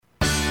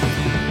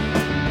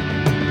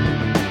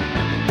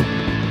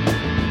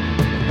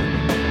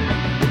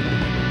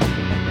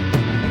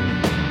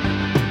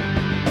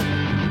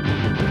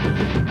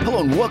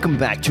and welcome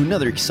back to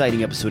another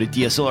exciting episode of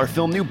DSLR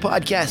Film New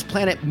Podcast,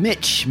 Planet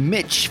Mitch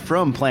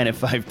from Planet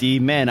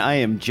 5D. Man, I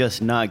am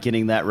just not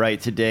getting that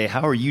right today.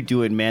 How are you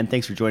doing, man?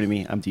 Thanks for joining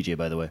me. I'm DJ,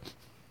 by the way.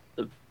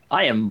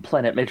 I am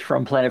Planet Mitch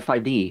from Planet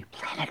 5D.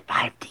 Planet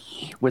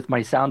 5D. With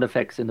my sound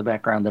effects in the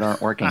background that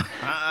aren't working.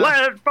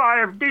 Planet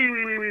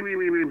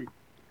 5D.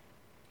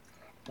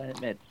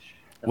 Planet Mitch.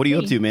 What are you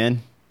up to,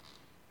 man?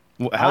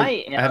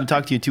 I haven't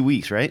talked to you in 2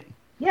 weeks, right?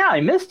 Yeah,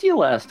 I missed you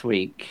last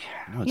week.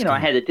 I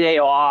had a day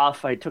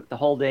off. I took the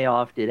whole day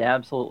off, did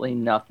absolutely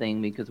nothing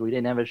because we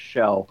didn't have a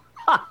show.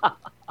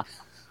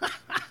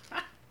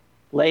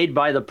 Laid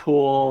by the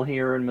pool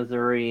here in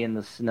Missouri in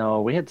the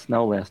snow. We had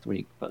snow last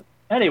week, but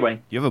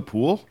anyway. You have a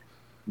pool?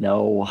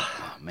 No.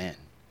 Oh, man.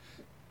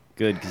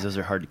 Good, because those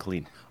are hard to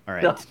clean. All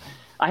right.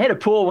 I had a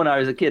pool when I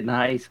was a kid in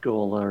high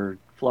school or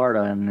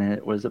Florida, and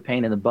it was a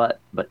pain in the butt.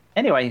 But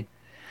anyway.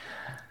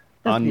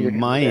 On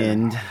my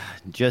end,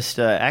 just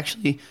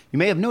actually, you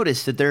may have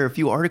noticed that there are a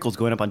few articles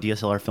going up on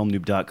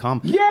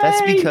DSLRFilmNoob.com. Yay!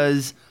 That's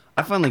because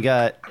I finally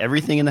got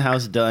everything in the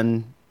house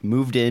done,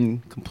 moved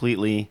in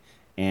completely,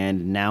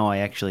 and now I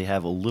actually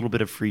have a little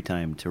bit of free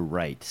time to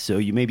write. So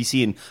you may be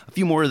seeing a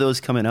few more of those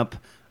coming up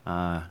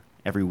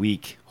every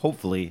week.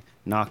 Hopefully,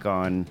 knock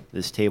on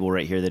this table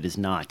right here that is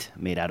not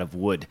made out of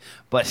wood.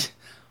 But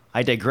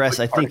I digress.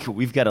 I think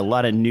we've got a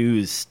lot of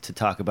news to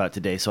talk about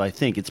today, so I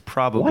think it's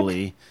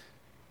probably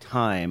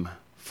time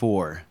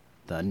for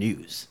the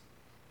news.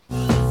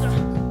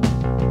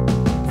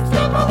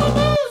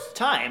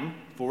 Time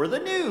for the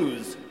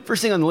news.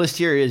 First thing on the list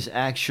here is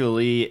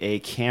actually a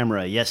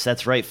camera. Yes,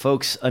 that's right,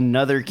 folks.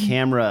 Another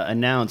camera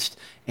announced.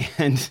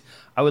 And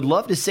I would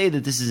love to say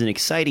that this is an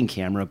exciting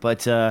camera,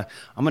 but I'm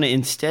going to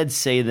instead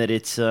say that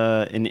it's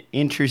an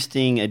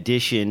interesting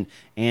addition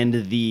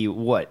and the,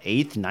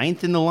 eighth,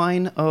 ninth in the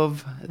line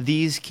of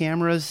these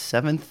cameras?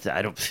 Seventh?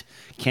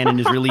 Canon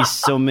has released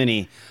so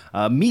many.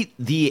 Meet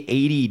the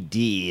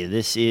 80D.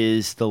 This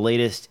is the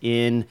latest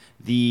in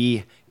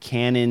the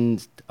Canon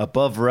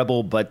above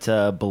Rebel but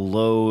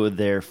below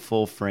their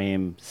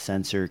full-frame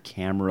sensor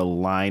camera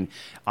line.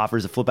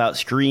 Offers a flip-out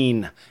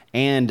screen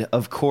and,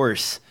 of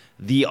course,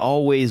 the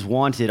always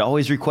wanted,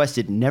 always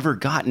requested, never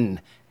gotten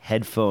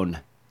headphone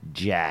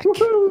jack.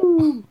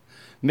 Woohoo!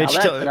 Mitch,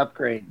 now that's an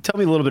upgrade. Tell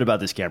me a little bit about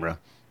this camera.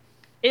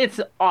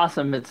 It's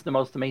awesome. It's the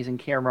most amazing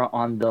camera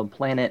on the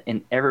planet,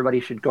 and everybody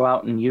should go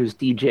out and use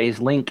DJ's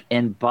link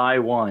and buy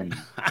one.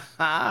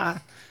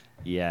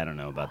 Yeah, I don't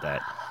know about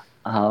that.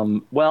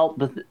 Well,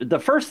 the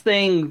first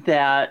thing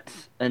that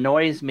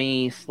annoys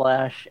me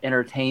 /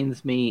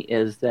 entertains me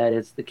is that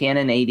it's the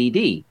Canon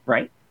 80D,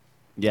 right?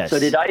 Yes. So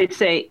did I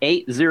say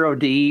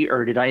 80D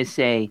or did I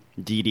say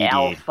DDD?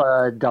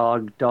 Alpha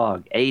Dog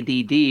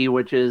ADD,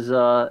 which is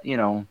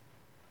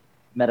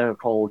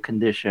medical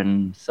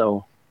condition.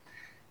 So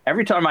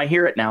every time I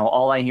hear it now,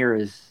 all I hear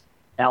is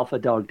Alpha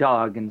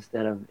Dog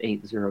instead of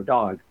 80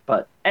 dog.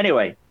 But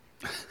anyway,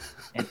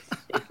 it's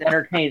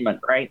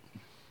entertainment, right?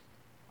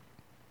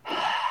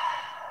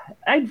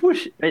 I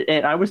wish,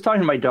 and I was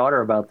talking to my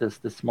daughter about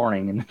this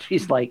morning, and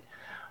she's like,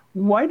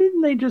 "Why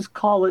didn't they just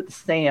call it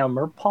Sam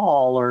or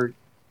Paul or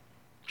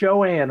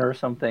Joanne or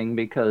something?"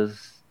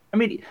 Because I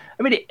mean,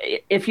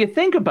 if you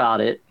think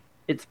about it,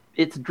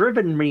 it's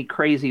driven me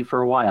crazy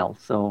for a while.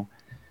 So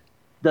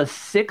the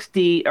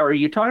 6D, or are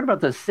you talking about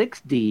the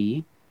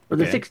 6D or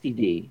the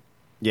 60D?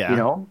 Yeah. You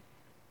know,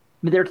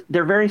 I mean,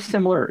 they're very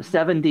similar.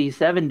 7D,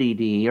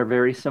 70D are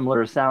very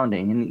similar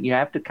sounding, and you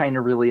have to kind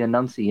of really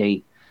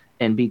enunciate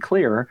and be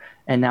clear.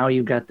 And now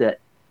you've got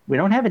that. We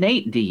don't have an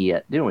 8D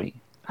yet, do we?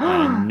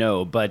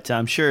 No, but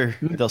I'm sure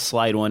they'll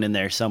slide one in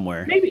there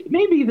somewhere.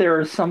 Maybe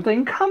there's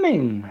something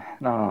coming.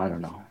 No, I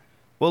don't know.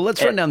 Well,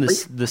 let's run down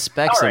the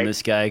specs on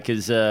this guy,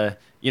 because the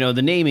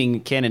naming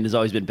Canon has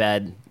always been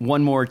bad.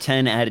 One more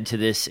 10 added to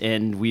this,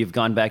 and we've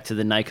gone back to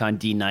the Nikon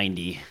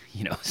D90.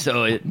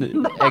 So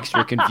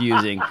extra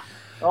confusing.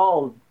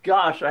 Oh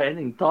gosh, I hadn't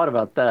even thought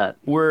about that.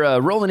 We're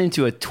rolling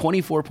into a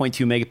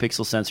 24.2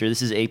 megapixel sensor.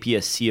 This is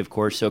APS-C, of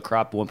course, so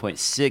crop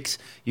 1.6.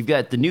 You've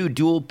got the new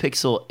dual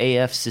pixel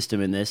AF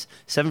system in this,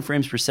 7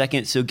 frames per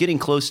second, so getting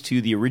close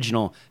to the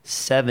original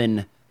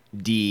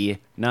 7D,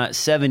 not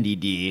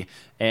 70D.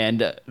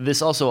 And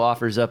this also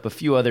offers up a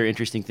few other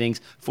interesting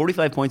things.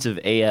 45 points of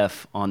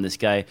AF on this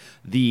guy.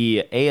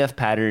 The AF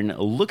pattern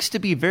looks to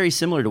be very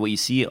similar to what you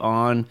see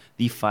on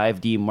the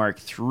 5D Mark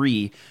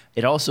III.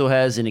 It also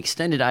has an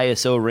extended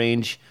ISO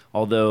range,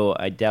 although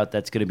I doubt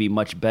that's going to be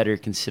much better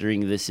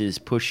considering this is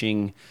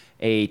pushing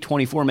a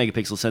 24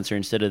 megapixel sensor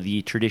instead of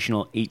the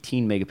traditional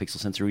 18 megapixel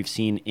sensor we've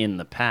seen in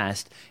the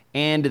past.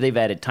 And they've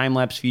added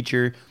time-lapse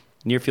feature,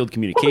 near-field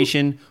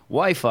communication,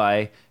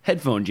 Wi-Fi,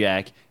 headphone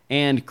jack,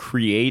 and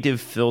creative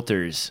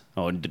filters.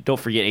 Oh, and don't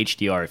forget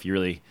HDR if you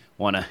really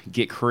want to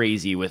get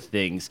crazy with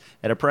things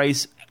at a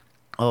price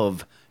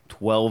of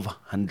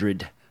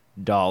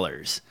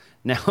 $1,200.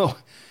 Now,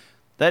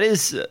 that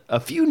is a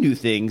few new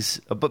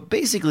things, but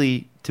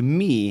basically, to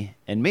me,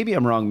 and maybe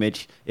I'm wrong,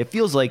 Mitch, it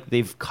feels like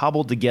they've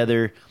cobbled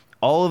together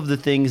all of the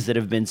things that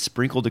have been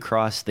sprinkled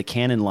across the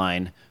Canon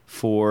line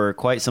for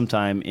quite some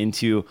time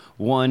into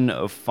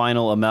one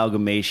final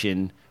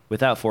amalgamation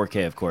without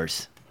 4K, of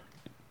course.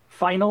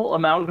 Final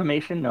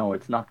amalgamation? No,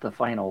 it's not the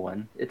final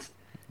one.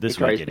 This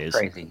week it is.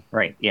 Crazy.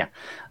 Right, yeah.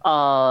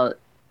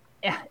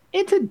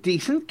 It's a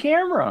decent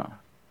camera.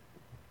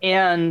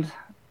 And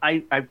I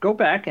go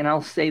back and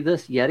I'll say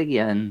this yet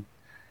again.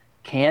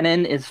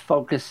 Canon is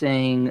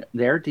focusing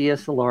their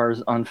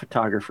DSLRs on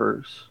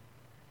photographers.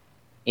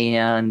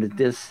 And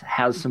this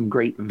has some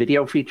great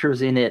video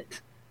features in it,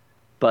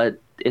 but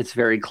it's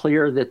very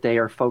clear that they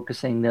are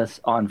focusing this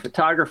on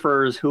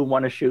photographers who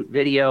want to shoot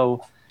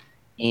video.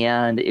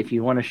 And if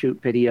you want to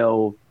shoot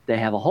video, they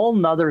have a whole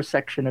nother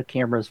section of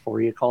cameras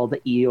for you called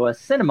the EOS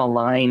Cinema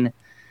line.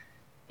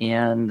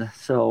 And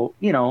so,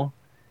 you know,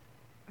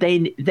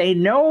 they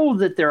know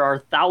that there are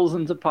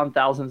thousands upon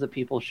thousands of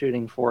people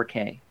shooting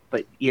 4K.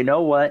 But you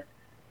know what?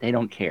 They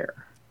don't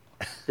care.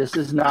 This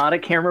is not a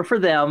camera for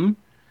them.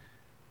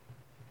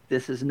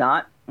 This is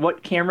not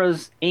what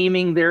cameras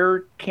aiming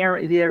their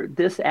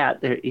this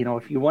at. You know,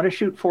 if you want to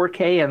shoot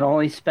 4K and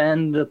only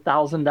spend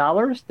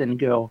 $1,000, then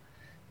go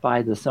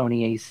buy the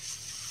Sony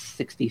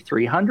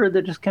A6300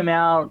 that just came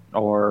out,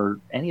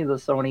 or any of the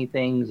Sony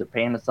things, or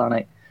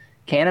Panasonic.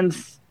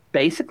 Canon's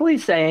basically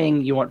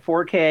saying you want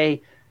 4K,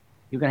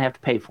 you're going to have to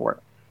pay for it.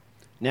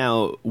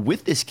 Now,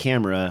 with this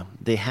camera,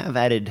 they have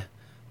added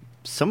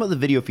some of the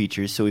video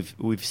features. So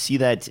we've see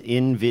that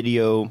in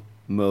video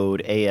mode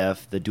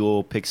AF, the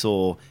dual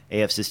pixel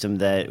AF system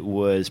that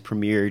was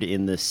premiered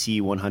in the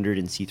C100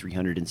 and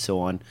C300 and so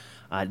on.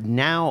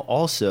 Now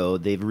also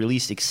they've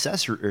released they've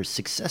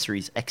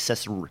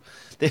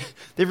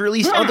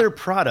released other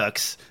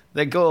products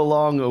that go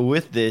along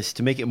with this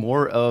to make it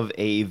more of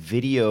a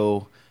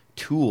video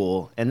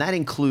tool, and that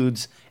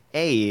includes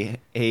a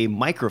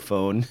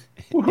microphone.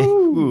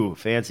 Ooh,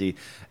 fancy.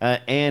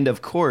 And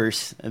of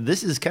course,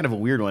 this is kind of a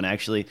weird one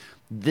actually.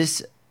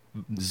 This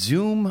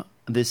Zoom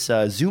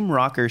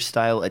rocker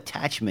style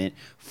attachment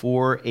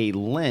for a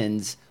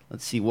lens.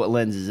 Let's see, what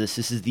lens is this?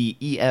 This is the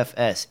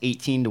EFS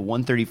 18 to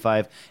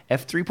 135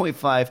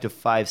 f3.5 to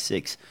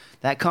 5.6.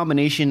 That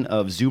combination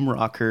of zoom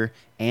rocker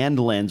and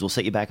lens will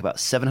set you back about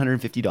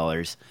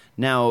 $750.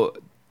 Now,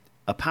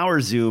 a power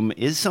zoom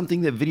is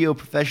something that video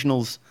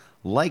professionals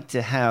like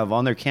to have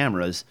on their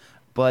cameras,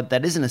 but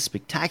that isn't a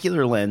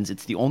spectacular lens.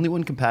 It's the only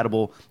one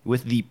compatible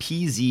with the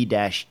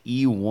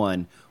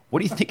PZ-E1.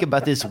 What do you think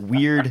about this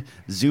weird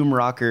zoom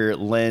rocker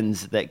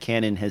lens that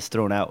Canon has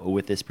thrown out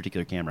with this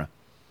particular camera?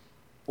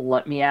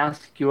 Let me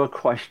ask you a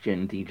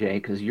question, DJ,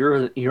 because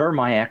you're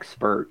my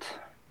expert.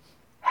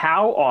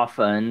 How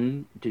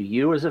often do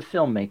you, as a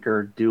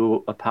filmmaker,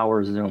 do a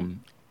power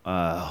zoom?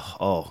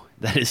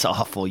 That is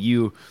awful.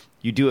 You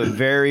do it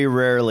very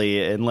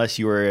rarely unless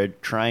you are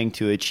trying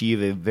to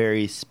achieve a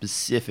very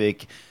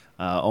specific,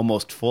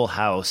 almost Full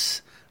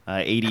House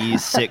 80s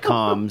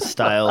sitcom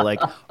style, like,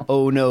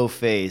 oh no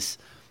face.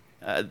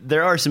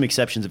 There are some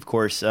exceptions, of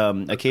course.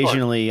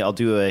 Occasionally, I'll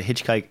do a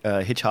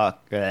Hitchcock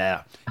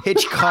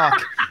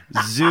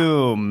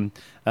zoom,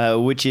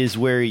 which is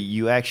where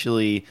you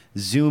actually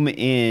zoom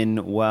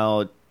in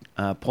while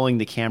pulling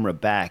the camera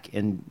back,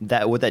 and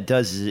what that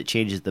does is it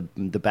changes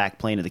the back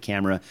plane of the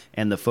camera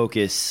and the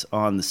focus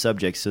on the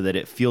subject so that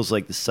it feels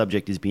like the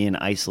subject is being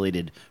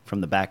isolated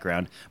from the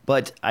background.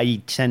 But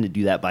I tend to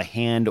do that by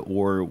hand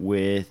or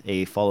with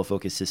a follow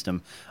focus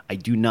system. I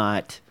do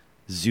not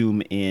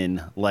zoom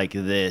in like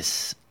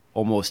this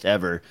almost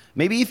ever.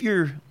 Maybe if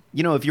you're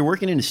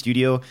working in a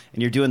studio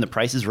and you're doing The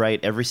Price is Right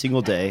every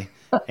single day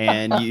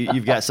and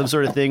you've got some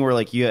sort of thing where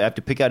like you have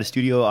to pick out a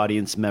studio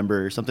audience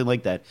member or something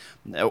like that,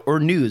 or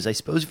news. I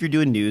suppose if you're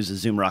doing news, a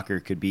zoom rocker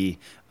could be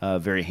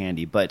very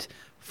handy. But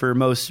for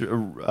most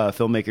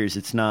filmmakers,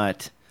 it's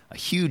not a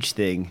huge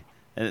thing.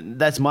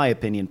 That's my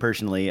opinion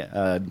personally.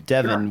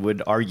 Devin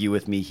would argue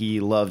with me. He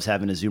loves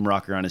having a zoom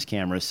rocker on his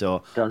camera.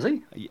 So does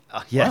he?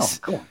 Yes.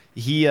 Wow, cool.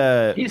 He's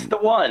the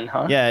one,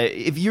 huh? Yeah.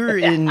 If you're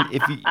in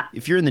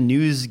the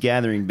news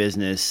gathering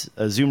business,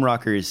 a zoom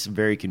rocker is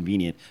very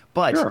convenient.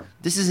 But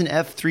this is an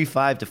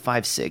f3.5 to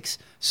 5.6,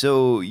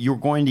 so you're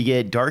going to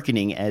get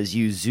darkening as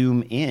you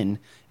zoom in.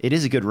 It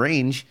is a good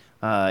range,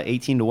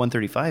 18 to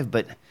 135,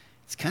 but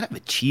it's kind of a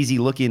cheesy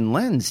looking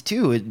lens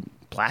too.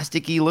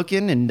 Plasticky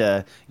looking, and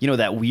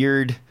that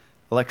weird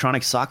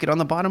electronic socket on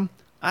the bottom.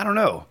 I don't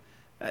know.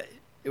 Are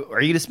you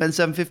going to spend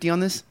 $750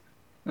 on this?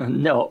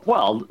 No.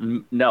 Well,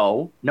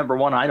 no. Number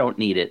one, I don't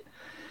need it.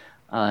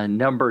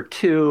 Number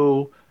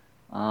two,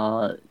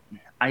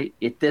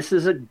 this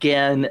is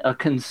again a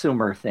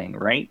consumer thing,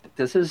 right?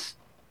 This is,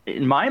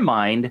 in my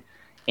mind,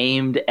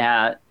 aimed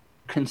at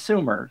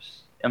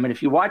consumers. I mean,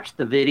 if you watch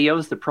the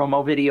videos, the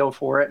promo video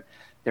for it,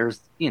 there's,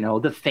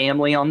 the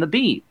family on the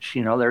beach,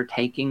 they're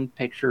taking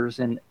pictures.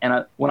 And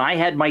when I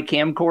had my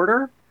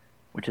camcorder,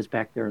 which is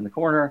back there in the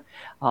corner,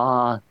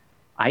 I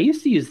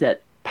used to use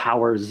that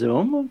power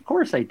zoom. Of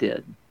course I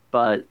did.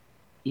 But,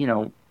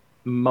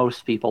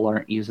 most people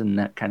aren't using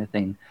that kind of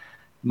thing.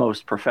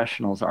 Most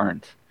professionals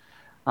aren't.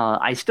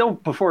 I still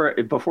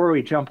before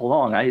we jump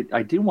along,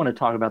 I do want to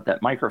talk about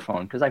that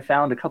microphone because I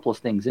found a couple of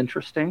things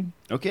interesting.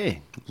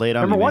 Okay, lay it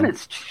on Number me, one, man.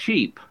 it's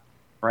cheap,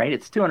 right?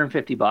 It's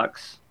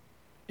 $250.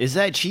 Is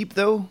that cheap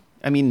though?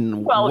 I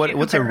mean, Well, if you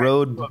what's a compare it to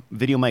Rode a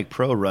VideoMic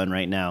Pro run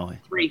right now?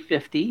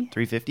 350,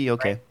 350. right?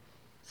 Okay.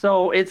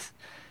 So it's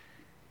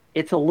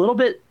a little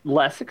bit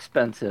less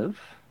expensive.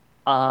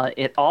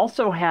 It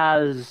also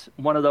has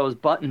one of those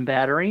button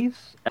batteries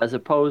as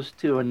opposed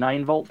to a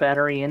 9-volt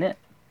battery in it.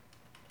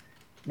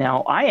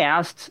 Now, I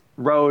asked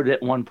Rode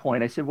at one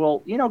point, I said,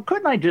 well,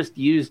 couldn't I just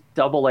use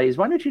double A's?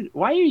 Why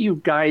are you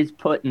guys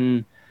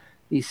putting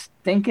these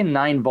stinking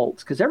 9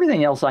 volts? Because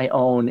everything else I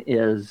own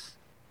is,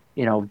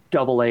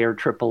 double A or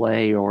triple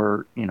A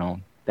or,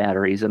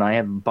 batteries, and I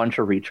have a bunch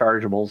of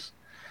rechargeables.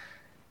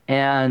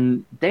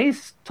 And they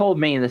told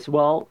me this,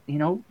 well,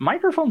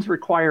 microphones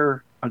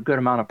require a good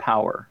amount of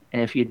power.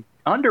 And if you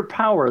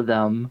underpower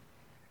them,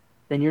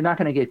 then you're not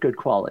going to get good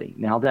quality.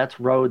 Now, that's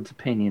Rode's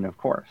opinion, of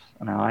course.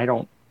 Now,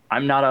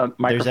 I'm not a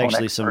microphone There's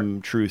actually expert.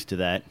 some truth to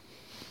that.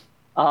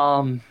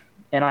 And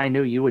I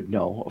knew you would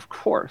know, of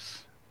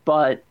course.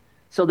 But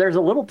so there's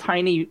a little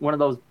tiny one of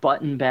those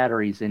button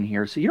batteries in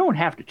here. So you don't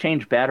have to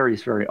change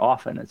batteries very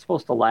often. It's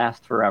supposed to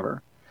last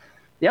forever.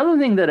 The other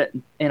thing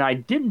and I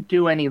didn't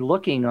do any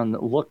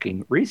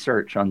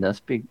research on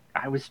this.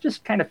 I was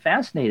just kind of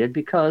fascinated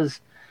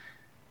because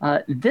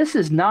this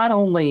is not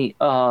only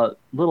a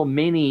little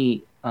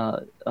mini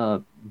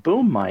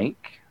boom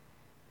mic,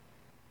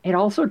 it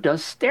also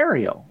does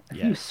stereo. If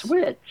you Yes.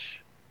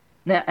 switch.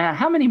 Now,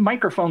 how many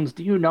microphones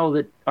do you know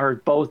that are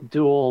both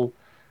dual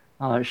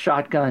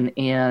shotgun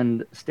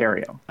and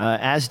stereo?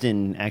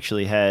 Asden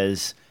actually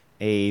has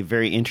a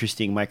very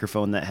interesting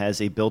microphone that has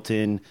a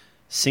built-in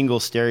single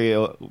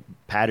stereo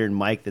pattern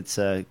mic that's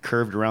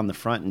curved around the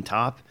front and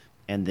top,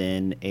 and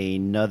then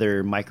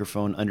another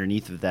microphone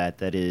underneath of that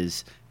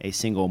is a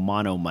single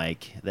mono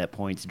mic that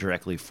points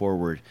directly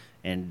forward,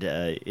 and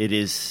it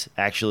is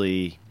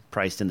actually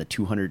priced in the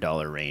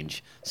 $200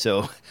 range,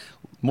 so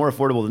more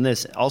affordable than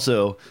this.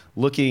 Also,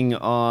 looking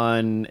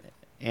on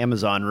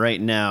Amazon right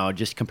now,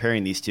 just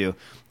comparing these two,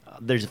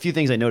 there's a few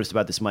things I noticed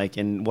about this mic,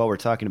 and while we're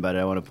talking about it,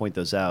 I want to point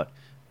those out.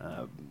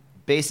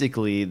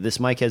 Basically, this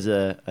mic has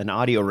an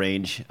audio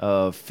range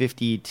of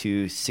 50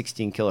 to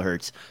 16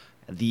 kilohertz.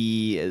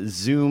 The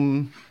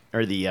Zoom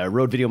or the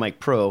Rode VideoMic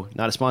Pro,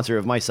 not a sponsor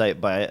of my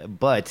site,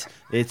 but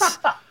it's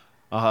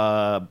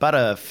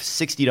about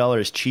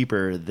 $60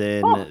 cheaper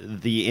than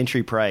the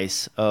entry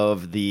price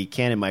of the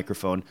Canon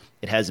microphone.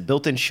 It has a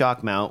built-in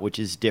shock mount, which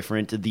is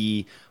different.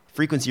 The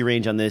frequency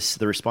range on this,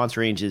 the response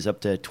range is up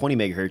to 20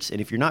 megahertz.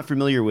 And if you're not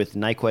familiar with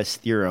Nyquist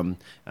theorem,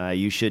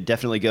 you should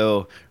definitely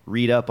go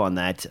read up on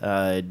that.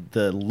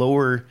 The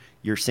lower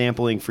your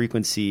sampling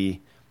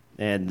frequency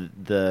and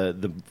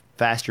the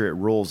faster it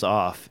rolls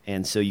off.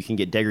 And so you can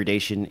get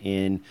degradation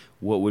in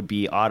what would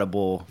be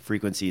audible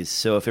frequencies.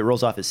 So if it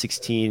rolls off at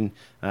 16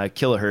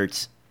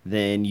 kilohertz,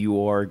 then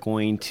you are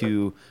going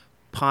to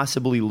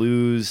possibly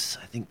lose,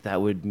 I think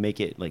that would make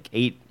it like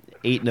 8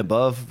 and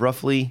above,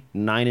 roughly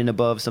 9 and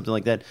above, something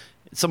like that.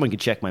 Someone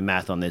could check my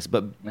math on this,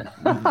 but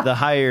the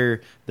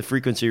higher the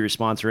frequency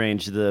response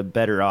range, the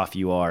better off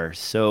you are.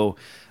 So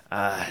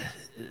I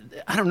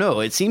don't know.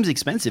 It seems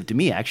expensive to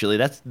me, actually.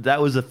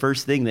 That was the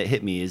first thing that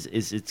hit me is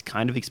it's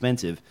kind of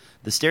expensive.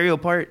 The stereo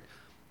part,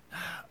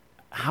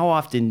 how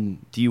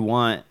often do you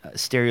want a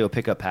stereo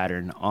pickup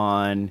pattern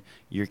on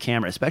your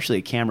camera, especially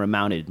a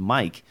camera-mounted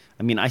mic?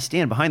 I mean, I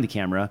stand behind the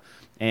camera,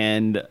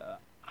 and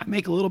I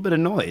make a little bit of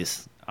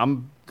noise.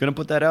 I'm going to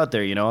put that out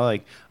there,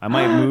 like I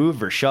might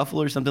move or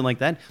shuffle or something like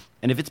that.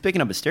 And if it's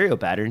picking up a stereo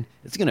pattern,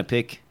 it's going to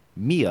pick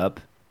me up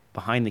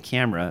behind the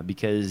camera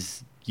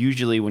because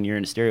usually when you're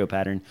in a stereo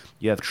pattern,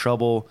 you have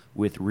trouble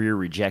with rear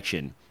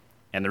rejection.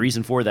 And the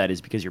reason for that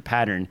is because your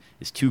pattern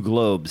is two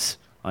globes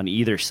on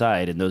either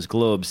side, and those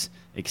globes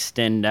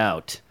extend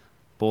out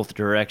both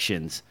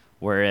directions.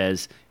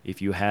 Whereas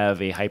if you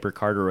have a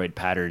hypercardioid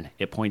pattern,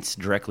 it points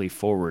directly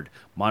forward.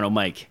 Mono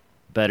mic,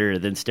 better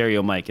than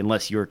stereo mic,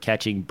 unless you're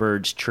catching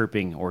birds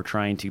chirping or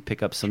trying to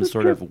pick up some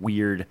sort of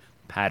weird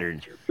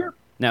pattern.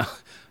 Now,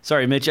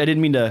 sorry, Mitch, I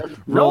didn't mean to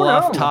roll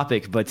off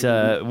topic, but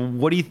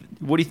what do you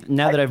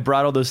now that I've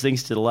brought all those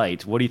things to the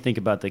light, what do you think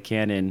about the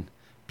Canon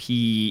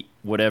P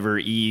whatever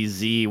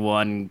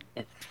EZ1?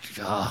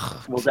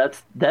 Well,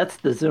 that's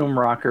the Zoom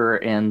rocker,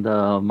 and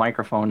the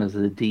microphone is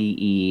the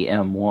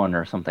DEM1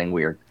 or something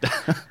weird.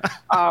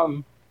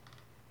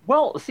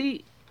 Well,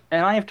 see,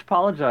 and I have to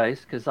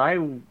apologize because I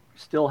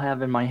still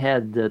have in my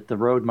head that the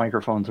Rode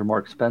microphones are more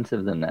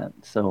expensive than that.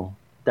 So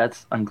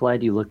I'm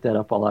glad you looked that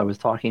up while I was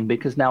talking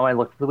because now I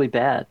look really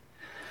bad.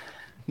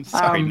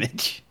 Sorry,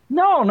 Mitch.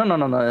 No,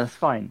 that's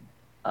fine.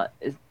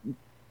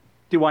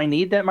 Do I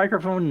need that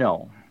microphone?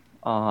 No.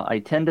 I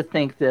tend to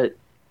think that,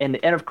 and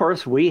of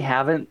course we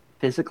haven't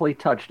physically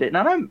touched it.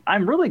 And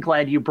I'm really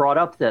glad you brought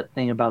up that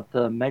thing about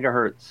the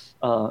megahertz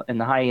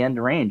and the high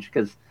end range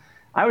because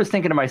I was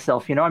thinking to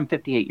myself, I'm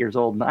 58 years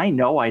old and I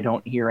know I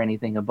don't hear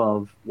anything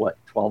above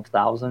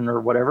 12,000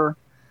 or whatever.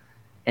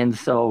 And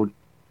so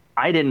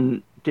I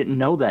didn't didn't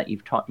know that.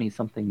 You've taught me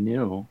something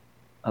new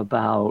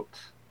about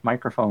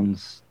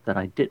microphones that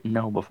I didn't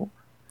know before.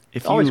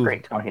 It's always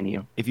great talking to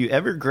you. If you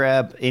ever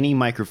grab any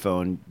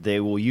microphone, they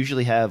will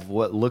usually have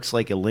what looks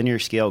like a linear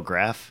scale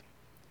graph.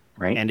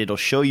 Right. And it'll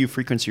show you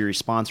frequency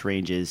response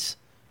ranges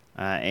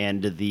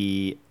and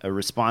the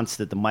response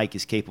that the mic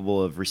is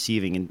capable of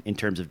receiving in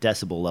terms of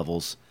decibel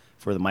levels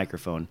for the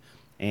microphone.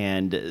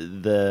 And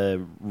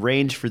the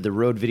range for the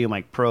Rode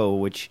VideoMic Pro,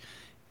 which,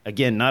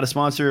 again, not a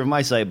sponsor of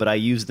my site, but I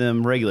use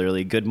them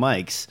regularly, good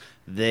mics,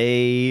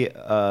 they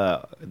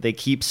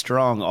keep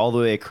strong all the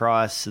way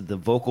across the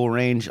vocal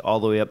range, all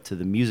the way up to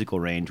the musical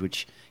range,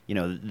 which,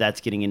 that's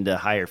getting into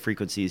higher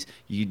frequencies.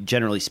 You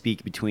generally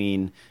speak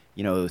between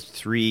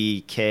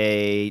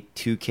 3K,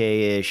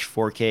 2K-ish,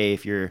 4K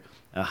if you're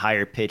a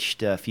higher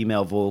pitched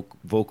female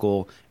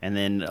vocal, and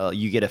then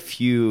you get a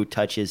few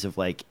touches of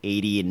like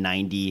 80 and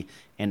 90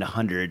 and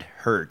 100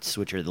 hertz,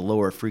 which are the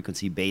lower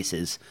frequency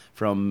basses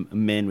from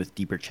men with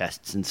deeper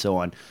chests and so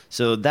on.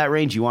 So that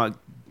range you want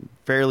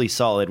fairly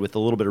solid with a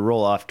little bit of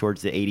roll off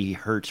towards the 80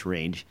 hertz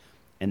range.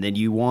 And then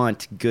you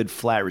want good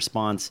flat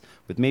response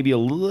with maybe a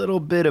little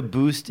bit of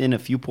boost in a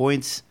few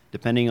points,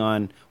 depending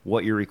on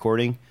what you're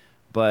recording.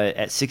 But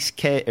at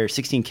 6K or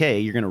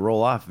 16K, you're going to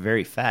roll off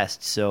very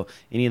fast. So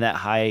any of that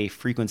high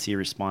frequency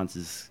response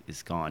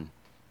is gone.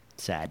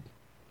 Sad.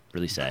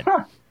 Really sad.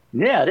 Huh.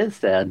 Yeah, it is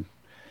sad.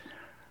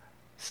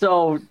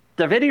 So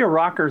the Video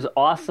Rocker's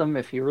awesome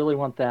if you really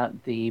want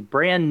that. The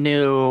brand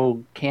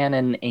new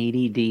Canon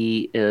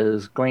 80D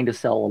is going to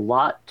sell a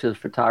lot to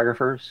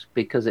photographers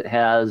because it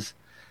has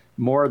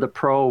more of the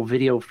pro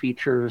video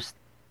features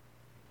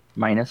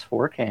minus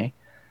 4K.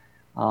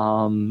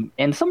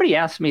 And somebody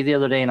asked me the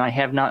other day, and I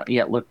have not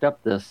yet looked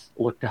up.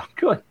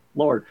 Good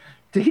Lord.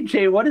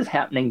 DJ, what is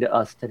happening to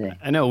us today?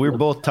 I know, we're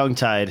both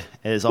tongue-tied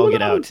as all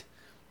get out.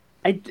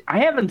 I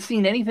haven't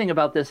seen anything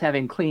about this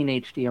having clean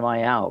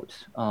HDMI out.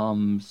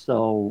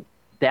 So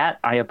that,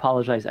 I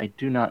apologize. I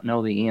do not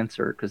know the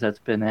answer because that's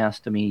been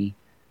asked to me,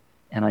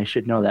 and I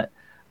should know that.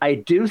 I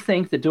do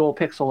think the dual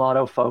pixel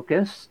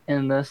autofocus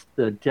in this,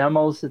 the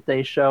demos that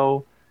they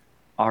show,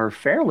 are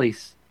fairly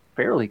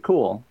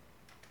cool.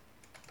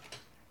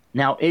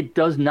 Now, it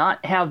does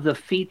not have the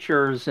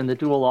features in the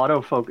dual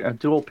pixel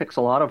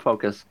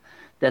autofocus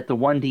that the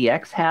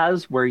 1DX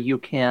has, where you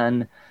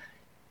can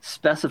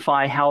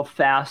specify how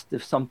fast,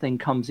 if something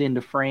comes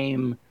into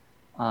frame,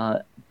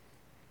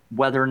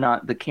 whether or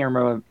not the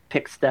camera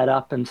picks that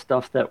up and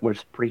stuff. That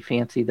was pretty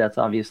fancy. That's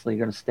obviously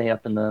going to stay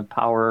up in the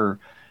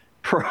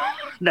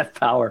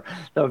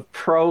the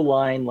Pro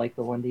line like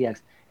the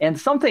 1DX. And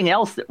something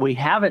else that we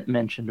haven't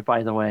mentioned,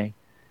 by the way,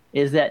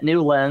 is that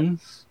new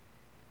lens.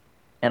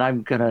 And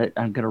I'm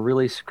gonna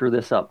really screw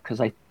this up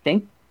because I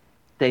think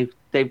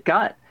they've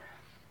got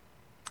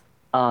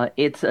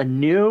it's a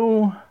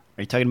new. Are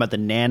you talking about the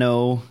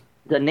nano?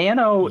 The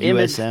nano USM?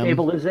 image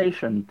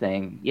stabilization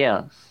thing,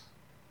 yes.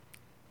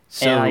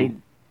 So, and I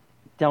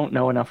don't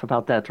know enough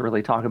about that to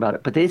really talk about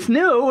it, but it's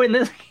new in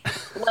this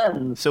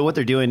lens. So what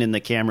they're doing in the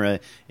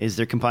camera is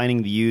they're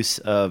combining the use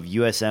of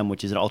USM,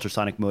 which is an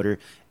ultrasonic motor,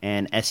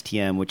 and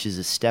STM, which is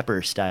a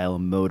stepper style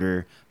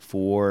motor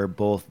for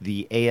both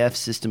the AF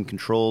system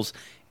controls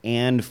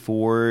and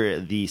for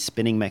the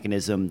spinning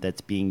mechanism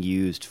that's being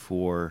used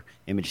for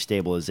image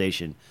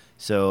stabilization.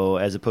 So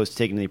as opposed to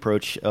taking the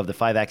approach of the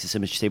 5-axis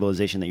image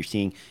stabilization that you're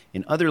seeing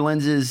in other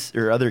lenses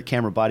or other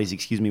camera bodies,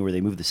 where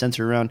they move the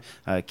sensor around,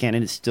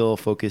 Canon is still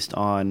focused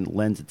on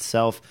lens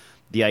itself.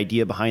 The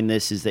idea behind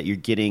this is that you're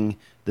getting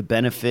the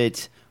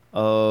benefit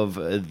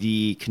of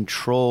the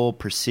control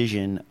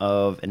precision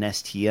of an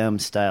STM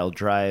style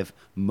drive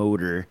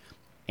motor,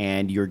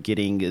 and you're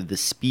getting the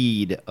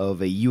speed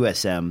of a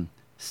USM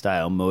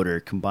style motor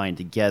combined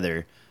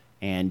together,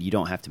 and you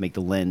don't have to make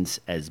the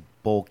lens as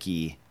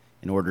bulky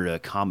in order to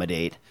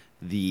accommodate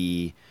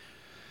the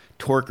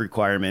torque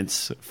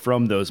requirements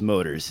from those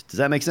motors. Does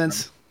that make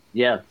sense?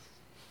 Yes.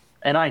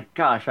 And I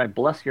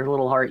bless your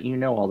little heart, you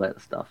know all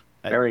that stuff.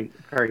 Very,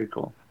 very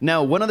cool.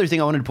 Now, one other thing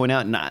I wanted to point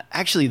out, and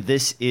actually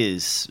this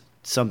is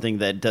something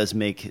that does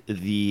make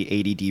the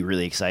 80D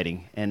really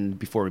exciting, and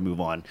before we move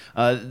on,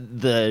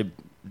 the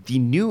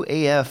new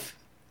AF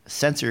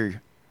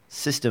sensor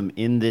system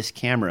in this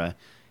camera,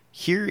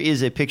 here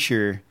is a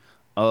picture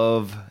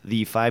of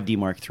the 5D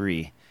Mark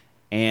III.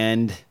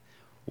 And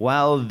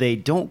while they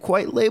don't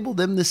quite label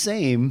them the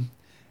same,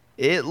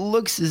 it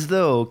looks as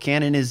though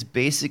Canon is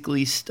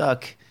basically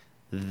stuck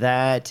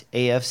that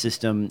AF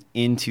system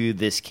into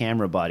this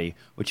camera body,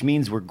 which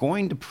means we're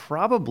going to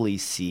probably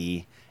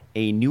see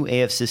a new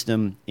AF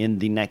system in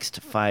the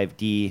next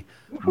 5D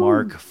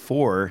Mark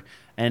IV.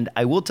 And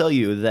I will tell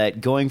you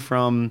that going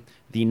from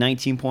the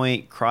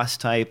 19-point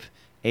cross-type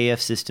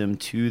AF system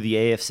to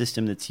the AF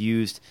system that's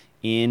used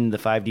in the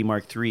 5D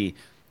Mark III,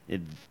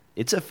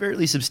 it's a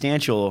fairly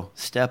substantial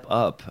step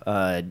up.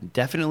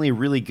 Definitely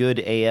really good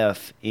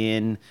AF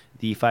in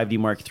the 5D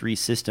Mark III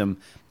system.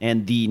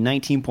 And the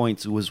 19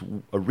 points was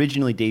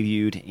originally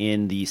debuted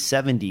in the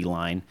 7D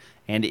line.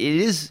 And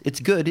it's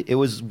good. It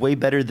was way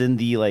better than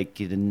the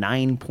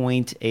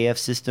 9-point AF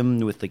system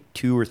with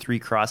 2 or 3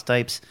 cross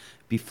types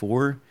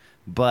before,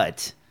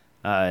 but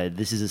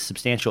this is a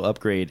substantial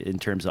upgrade in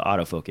terms of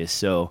autofocus.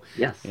 So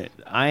yes,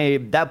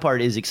 that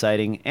part is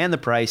exciting, and the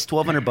price,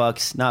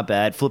 $1,200, not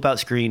bad. Flip out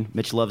screen.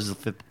 Mitch loves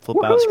the flip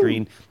out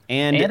screen,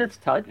 and it's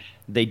touch.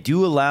 They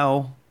do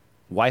allow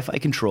Wi-Fi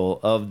control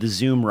of the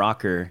Zoom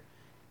rocker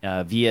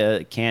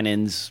via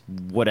Canon's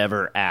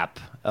whatever app,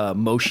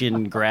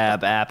 motion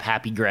grab app,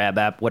 happy grab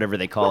app, whatever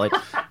they call it.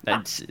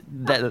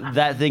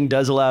 That thing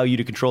does allow you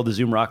to control the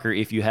Zoom rocker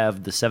if you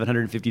have the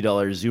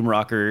 $750 Zoom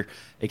rocker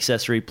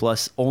accessory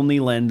plus only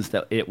lens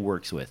that it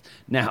works with.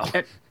 Now,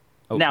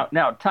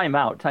 now, time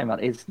out.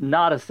 It's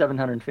not a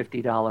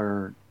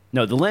 $750.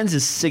 No, the lens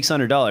is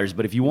 $600,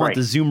 but if you want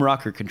the Zoom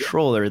rocker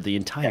controller, the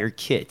entire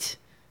kit.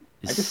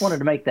 I just wanted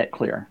to make that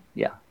clear.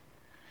 Yeah.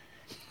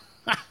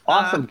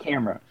 Awesome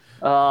camera.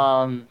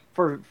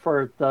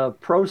 For the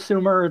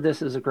prosumer,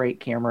 this is a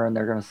great camera, and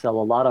they're going to sell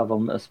a lot of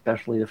them,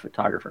 especially the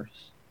photographers.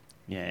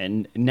 Yeah,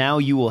 and now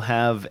you will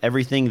have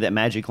everything that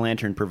Magic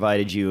Lantern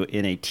provided you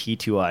in a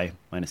T2i,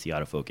 minus the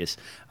autofocus,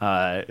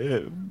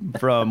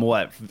 from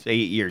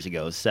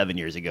 7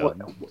 years ago?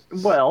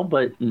 Well,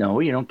 but no,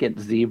 you don't get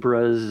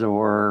zebras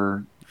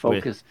or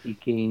focus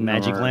peaking.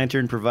 Magic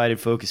Lantern provided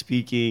focus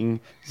peaking,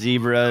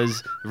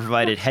 zebras,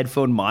 provided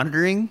headphone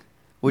monitoring,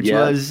 which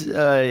was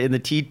in the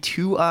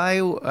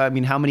T2i. I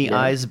mean, how many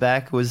eyes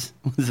back was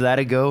that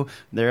ago?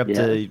 They're up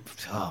to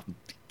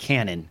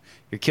Canon.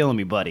 You're killing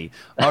me, buddy.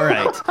 All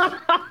right.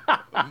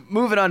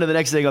 Moving on to the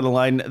next thing on the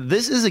line.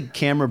 This is a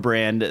camera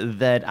brand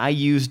that I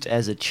used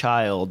as a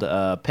child,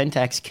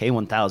 Pentax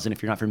K1000,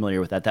 if you're not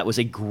familiar with that. That was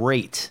a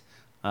great,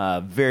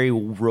 very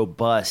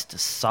robust,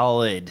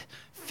 solid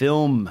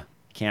film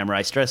camera.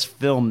 I stress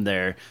film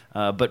there.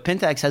 But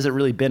Pentax hasn't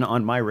really been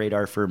on my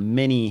radar for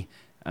many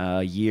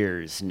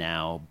years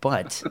now.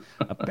 But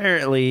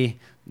apparently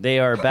they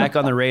are back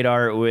on the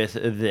radar with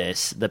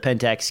this, the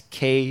Pentax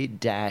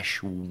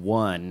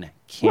K-1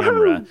 camera.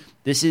 Woo-hoo!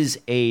 This is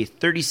a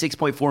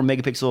 36.4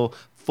 megapixel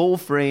full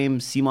frame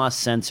CMOS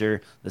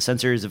sensor. The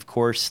sensor is, of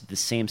course, the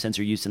same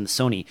sensor used in the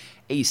Sony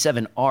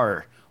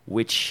A7R,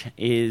 which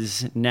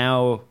is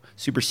now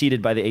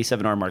superseded by the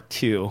A7R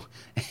Mark II.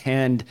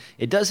 And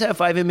it does have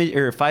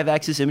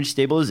 5-axis image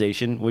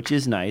stabilization, which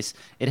is nice.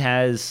 It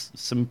has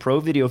some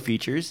pro video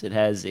features. It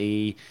has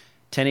a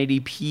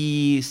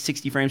 1080p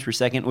 60 frames per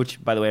second,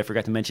 which, by the way, I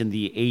forgot to mention,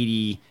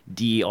 the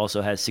 80D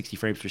also has 60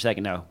 frames per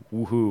second now.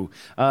 Woohoo.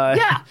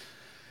 Yeah.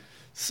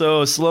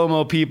 So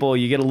slow-mo people,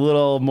 you get a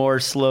little more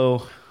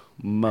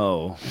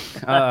slow-mo.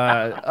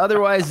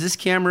 Otherwise, this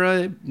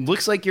camera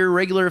looks like your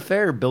regular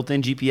affair.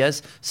 Built-in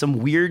GPS, some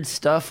weird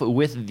stuff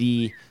with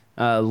the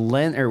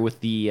lens or with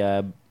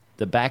the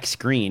back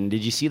screen.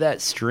 Did you see that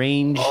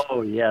strange?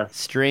 Oh yes.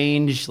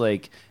 Strange,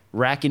 like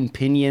rack and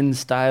pinion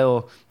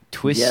style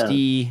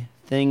twisty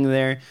thing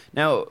there.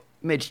 Now,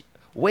 Mitch,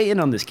 weigh in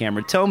on this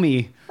camera. Tell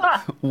me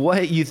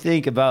what you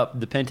think about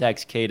the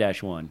Pentax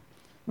K-1.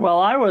 Well,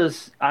 I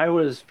was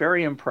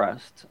very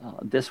impressed.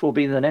 This will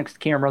be the next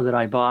camera that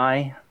I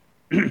buy.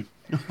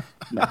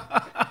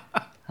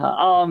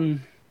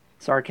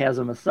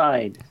 Sarcasm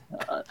aside,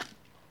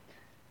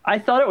 I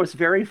thought it was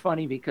very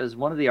funny because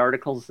one of the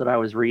articles that I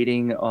was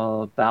reading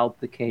about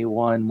the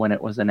K1 when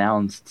it was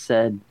announced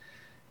said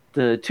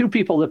the two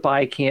people that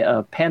buy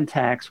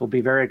Pentax will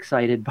be very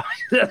excited by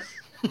this.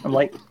 I'm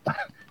like,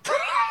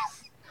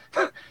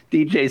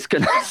 DJ's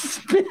gonna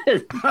spit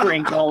his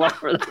drink all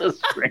over the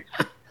screen.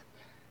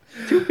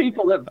 Two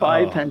people that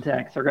buy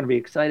Pentax are going to be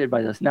excited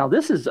by this. Now,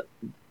 this is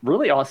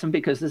really awesome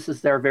because this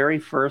is their very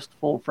first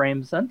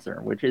full-frame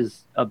sensor, which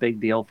is a big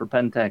deal for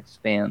Pentax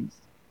fans.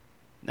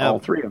 Now, all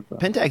three of them.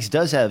 Pentax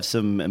does have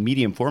some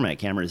medium format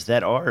cameras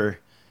that are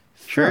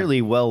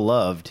fairly well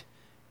loved,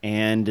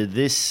 and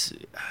this,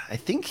 I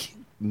think,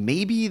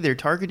 maybe they're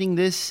targeting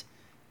this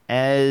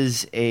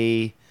as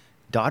a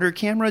daughter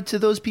camera to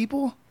those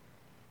people?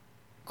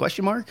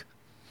 Question mark?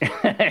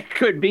 It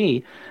could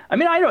be. I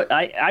mean,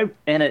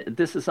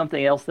 this is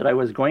something else that I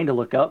was going to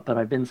look up, but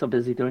I've been so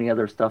busy doing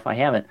other stuff I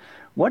haven't.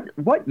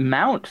 What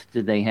mount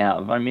did they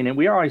have? I mean,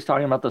 we are always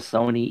talking about the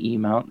Sony E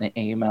mount and the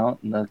A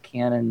mount and the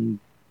Canon.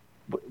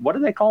 What do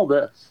they call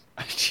this?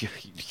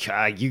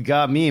 You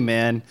got me,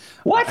 man.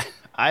 What?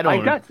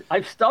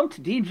 I've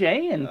stumped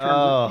DJ in terms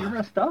of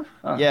camera stuff.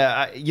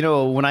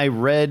 Yeah, when I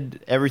read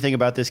everything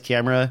about this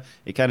camera,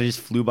 it kind of just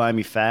flew by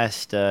me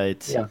fast.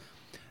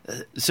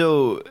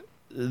 So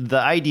the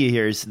idea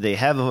here is they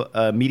have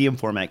a medium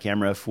format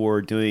camera for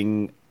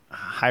doing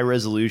high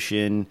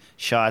resolution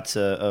shots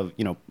of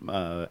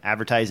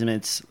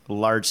advertisements,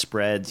 large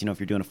spreads. If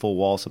you're doing a full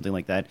wall, something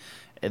like that.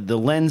 The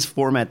lens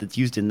format that's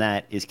used in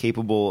that is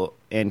capable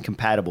and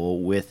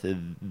compatible with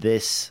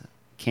this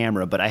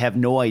camera, but I have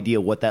no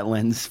idea what that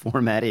lens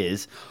format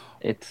is.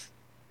 It's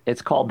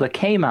called the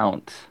K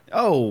mount.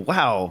 Oh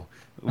wow,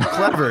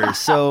 clever!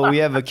 So we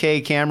have a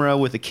K camera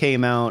with a K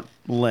mount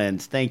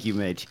lens. Thank you,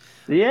 Mitch.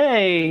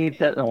 Yay!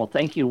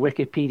 Thank you,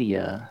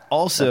 Wikipedia.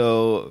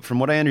 Also, from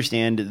what I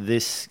understand,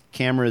 this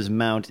camera's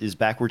mount is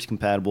backwards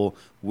compatible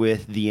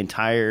with the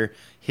entire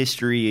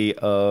history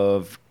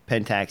of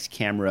Pentax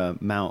camera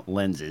mount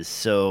lenses.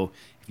 So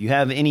if you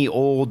have any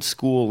old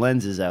school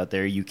lenses out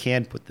there, you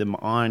can put them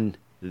on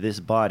this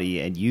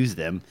body and use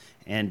them.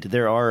 And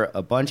there are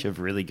a bunch of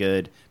really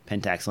good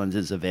Pentax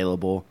lenses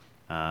available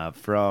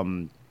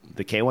from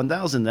the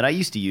K1000 that I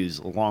used to use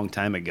a long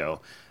time ago.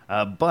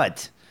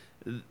 But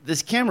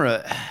this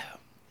camera,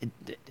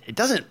 it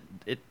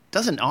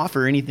doesn't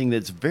offer anything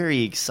that's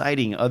very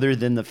exciting other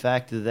than the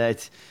fact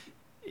that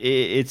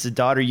it's a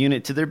daughter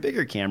unit to their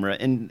bigger camera.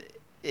 And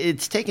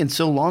it's taken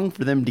so long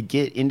for them to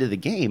get into the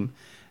game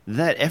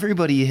that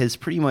everybody has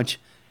pretty much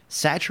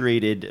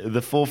saturated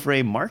the full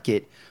frame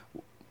market.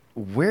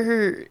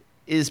 Where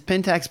is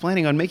Pentax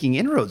planning on making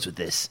inroads with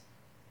this?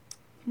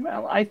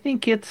 Well, I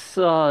think it's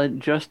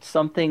just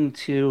something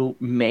to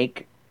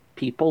make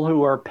people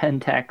who are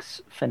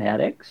Pentax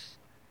fanatics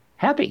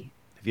happy.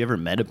 Have you ever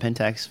met a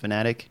Pentax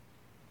fanatic?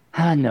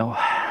 No.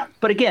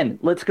 But again,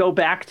 let's go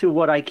back to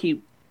what I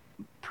keep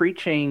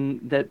preaching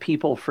that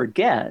people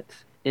forget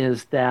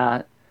is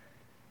that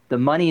the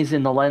money's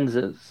in the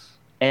lenses.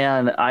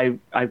 And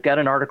I've got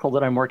an article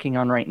that I'm working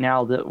on right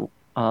now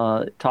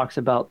that talks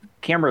about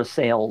camera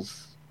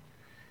sales.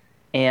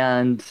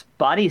 And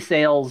body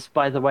sales,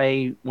 by the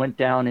way, went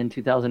down in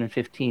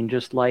 2015,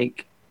 just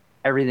like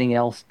everything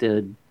else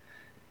did.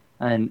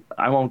 And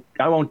I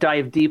won't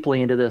dive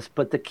deeply into this,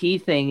 but the key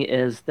thing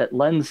is that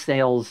lens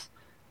sales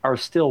are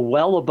still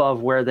well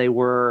above where they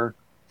were,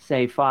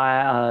 say,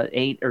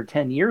 8 or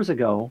 10 years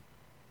ago,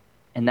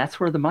 and that's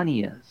where the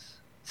money is.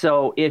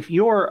 So if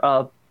you're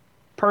a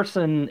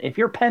person, if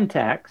you're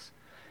Pentax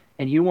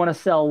and you want to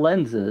sell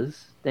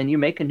lenses, then you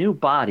make a new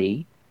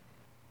body.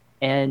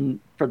 And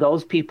for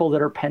those people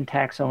that are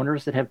Pentax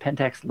owners that have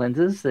Pentax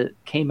lenses, that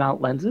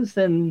Kmart lenses,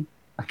 then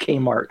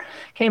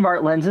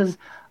Kmart lenses,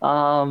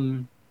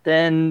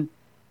 then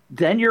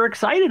you're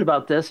excited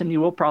about this and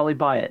you will probably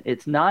buy it.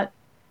 It's not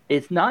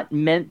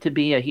meant to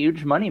be a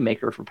huge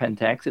moneymaker for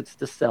Pentax. It's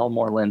to sell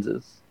more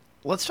lenses.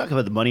 Let's talk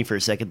about the money for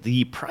a second.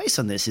 The price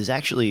on this is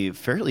actually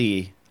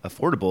fairly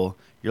affordable.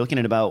 You're looking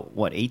at about,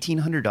 what,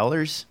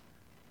 $1,800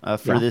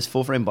 for this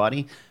full-frame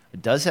body?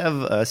 It does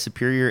have a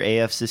superior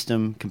AF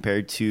system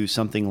compared to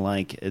something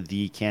like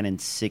the Canon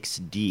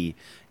 6D.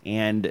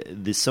 And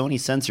the Sony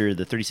sensor,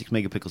 the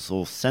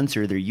 36-megapixel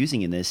sensor they're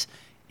using in this,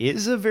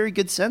 is a very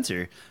good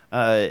sensor.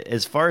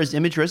 As far as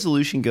image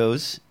resolution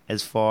goes,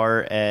 as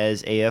far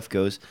as AF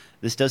goes,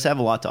 this does have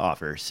a lot to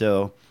offer.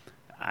 So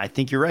I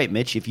think you're right,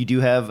 Mitch. If you do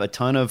have a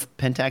ton of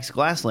Pentax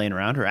glass laying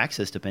around or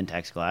access to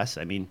Pentax glass,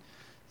 I mean,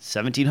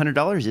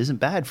 $1,700 isn't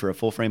bad for a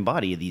full-frame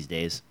body these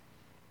days.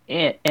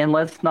 And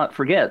let's not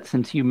forget,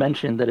 since you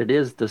mentioned that it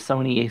is the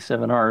Sony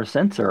A7R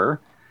sensor,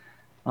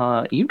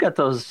 you've got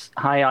those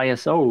high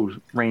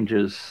ISO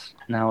ranges.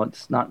 Now,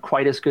 it's not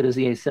quite as good as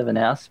the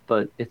A7S,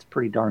 but it's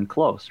pretty darn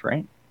close,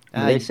 right?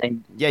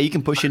 Yeah, you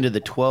can push into the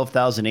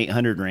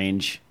 12,800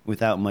 range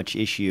without much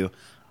issue.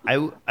 I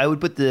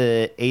would put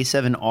the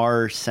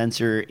A7R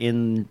sensor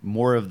in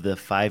more of the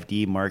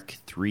 5D Mark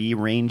III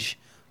range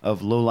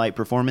of low light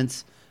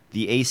performance.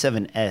 The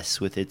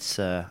A7S with its,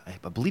 I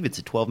believe it's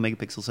a 12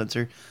 megapixel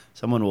sensor.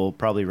 Someone will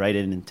probably write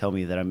in and tell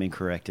me that I'm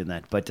incorrect in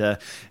that. But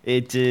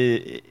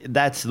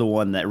that's the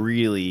one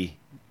that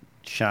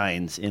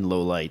shines in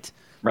low light.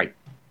 Right.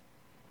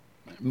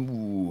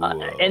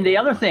 And the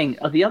other thing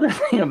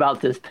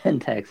about this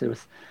Pentax, it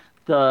was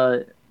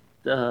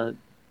the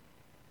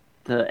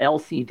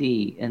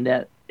LCD, and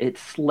that it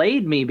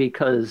slayed me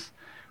because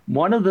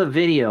one of the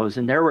videos,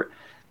 and there were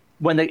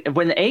when the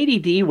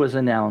ADD was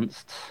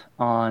announced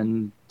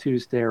on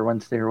Tuesday or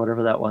Wednesday or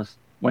whatever that was,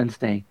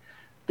 Wednesday,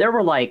 there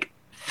were like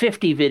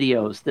 50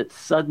 videos that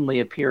suddenly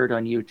appeared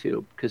on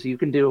YouTube, because you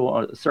can do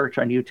a search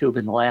on YouTube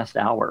in the last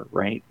hour,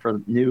 right,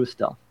 for new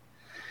stuff.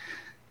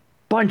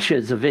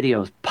 Bunches of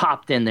videos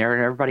popped in there,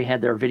 and everybody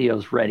had their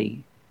videos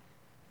ready.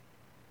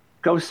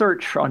 Go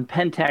search on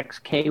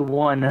Pentax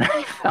K1, and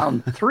I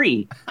found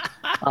 3.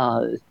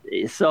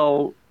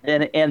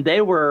 And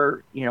they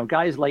were,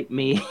 guys like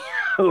me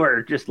who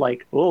are just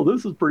like, oh,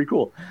 this is pretty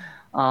cool.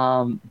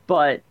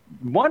 But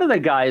one of the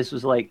guys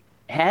was like,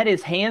 had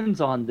his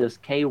hands on this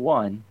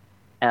K1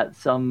 at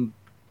some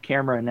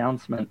camera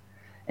announcement,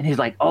 and he's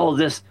like, oh,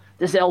 this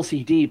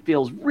LCD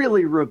feels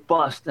really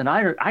robust, and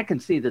I can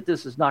see that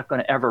this is not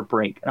going to ever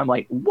break. And I'm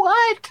like,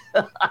 what?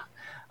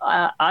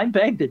 I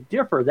beg to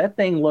differ. That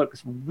thing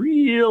looks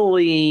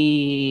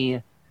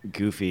really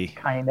goofy,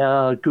 kind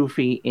of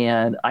goofy,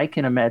 and I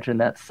can imagine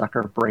that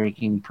sucker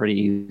breaking pretty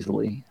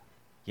easily.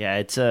 Yeah,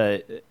 it's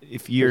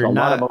if you're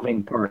not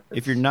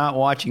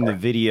watching the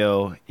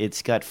video,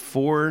 it's got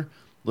 4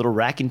 little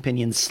rack and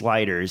pinion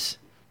sliders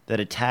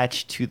that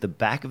attach to the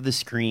back of the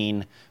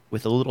screen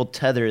with a little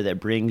tether that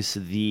brings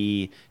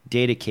the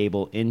data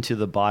cable into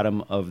the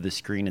bottom of the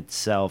screen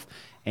itself,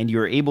 and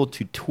you're able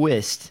to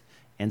twist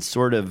and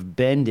sort of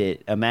bend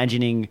it,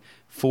 imagining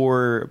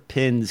 4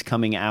 pins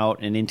coming out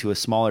and into a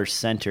smaller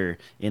center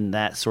in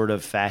that sort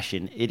of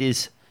fashion. It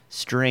is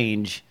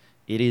strange,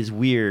 it is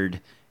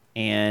weird,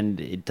 and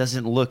it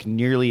doesn't look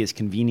nearly as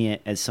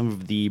convenient as some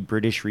of the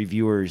British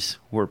reviewers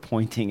were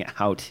pointing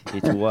out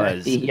it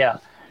was. Yeah.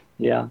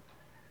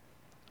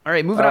 All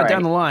right, moving on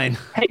down the line.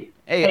 Hey,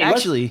 Hey, Hey,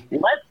 actually,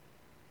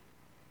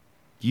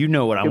 you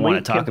know what I Can want we-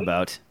 to talk can we-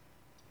 about.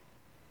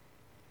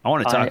 I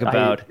want to talk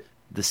about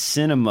the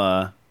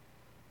cinema.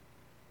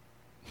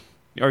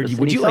 Or The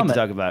would Cine you like to Summit.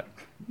 talk about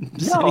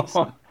Cine-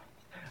 No.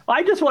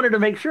 I just wanted to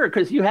make sure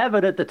because you have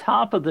it at the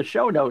top of the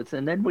show notes,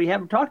 and then we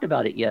haven't talked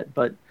about it yet.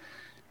 But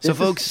So,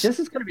 folks, this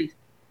is going to be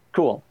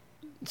cool.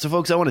 I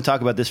want to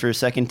talk about this for a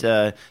second.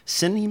 The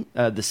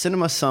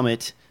Cinema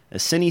Summit,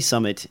 Cine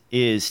Summit,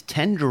 is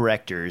 10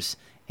 directors,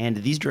 and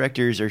these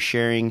directors are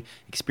sharing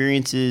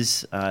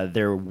experiences,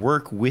 their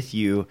work with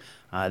you.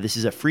 This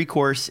is a free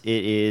course.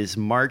 It is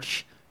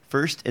March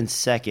 1st and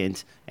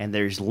 2nd, and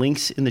there's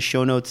links in the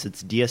show notes.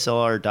 It's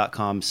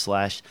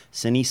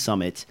dslr.com/Cine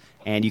Summit,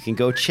 and you can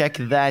go check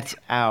that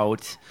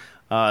out.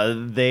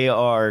 They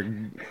are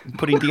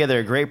putting together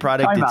a great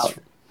product. Time out.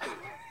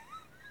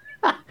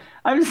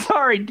 I'm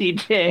sorry,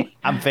 DJ.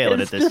 I'm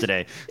failing at this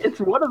today. It's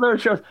one of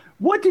those shows.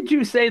 What did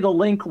you say the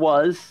link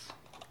was?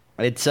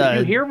 It's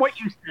Did you hear what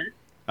you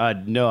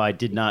said? No, I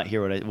did not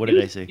hear what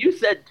did I say? You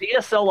said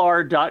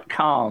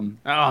DSLR.com.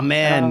 Oh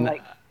man,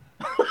 Like,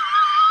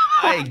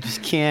 I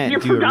just can't. you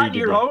do a read forgot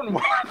your today. own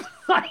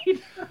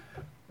website.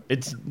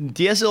 It's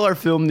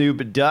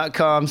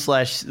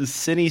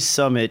DSLRFilmNoob.com/Cine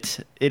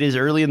Summit. It is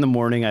early in the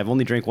morning. I've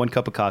only drank 1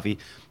 cup of coffee.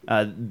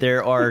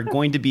 There are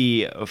going to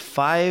be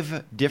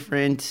 5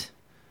 different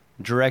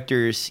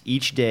directors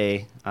each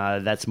day.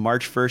 That's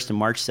March 1st and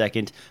March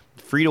 2nd.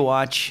 Free to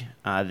watch.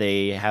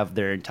 They have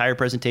their entire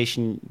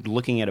presentation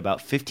looking at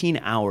about 15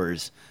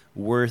 hours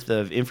worth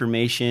of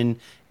information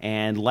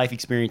and life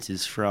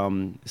experiences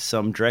from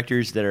some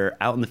directors that are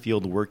out in the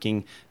field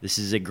working. This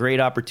is a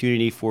great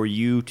opportunity for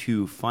you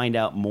to find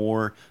out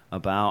more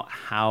about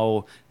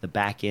how the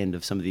back end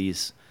of some of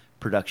these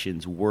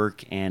productions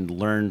work and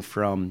learn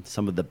from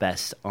some of the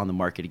best on the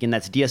market. Again,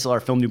 that's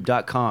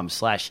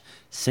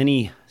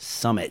DSLRFilmNoob.com/Cine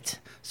Summit.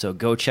 So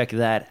go check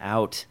that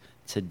out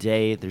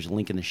today. There's a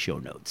link in the show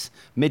notes.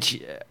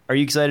 Mitch, are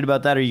you excited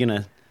about that? Are you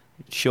going to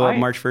show up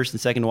March 1st and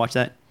 2nd to watch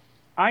that?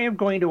 I am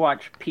going to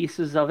watch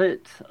pieces of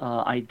it.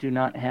 I do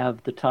not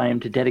have the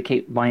time to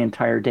dedicate my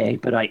entire day,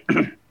 but I,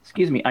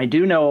 excuse me, I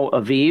do know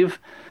Aviv,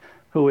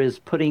 who is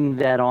putting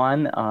that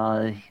on.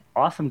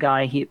 Awesome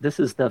guy. This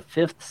is the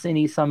 5th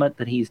Cine Summit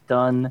that he's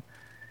done.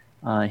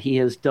 He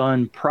has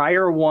done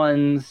prior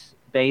ones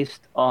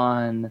based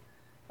on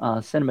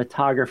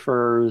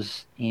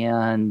cinematographers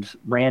and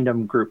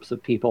random groups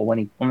of people.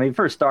 When we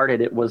first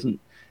started, it wasn't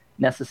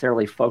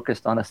necessarily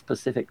focused on a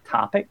specific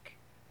topic.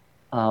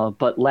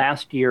 But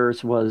last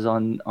year's was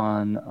on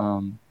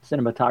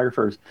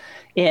cinematographers.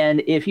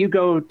 And if you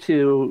go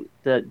to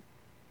the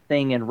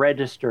thing and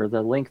register,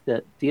 the link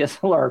that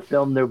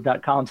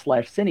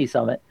DSLRFilmNoob.com/Cine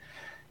Summit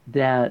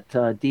that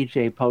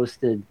DJ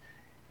posted,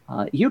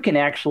 you can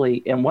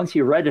actually, and once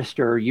you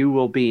register, you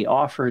will be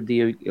offered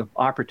the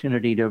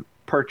opportunity to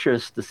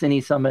purchase the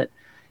Cine Summit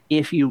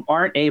if you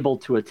aren't able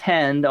to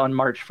attend on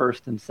March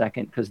 1st and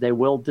 2nd, because they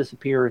will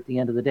disappear at the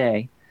end of the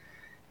day.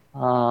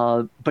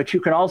 But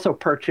you can also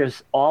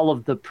purchase all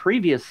of the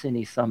previous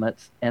Cine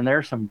Summits, and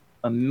there's some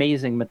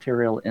amazing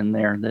material in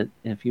there that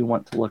if you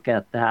want to look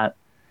at that,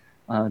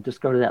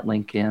 just go to that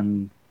link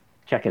and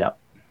check it out.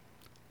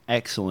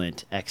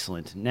 Excellent,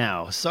 excellent.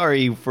 Now,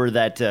 sorry for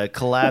that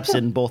collapse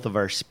in both of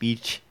our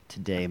speech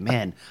today.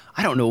 Man,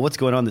 I don't know what's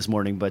going on this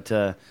morning, but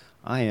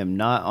I am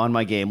not on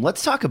my game.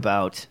 Let's talk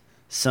about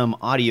some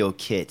audio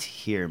kit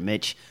here,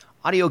 Mitch.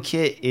 Audio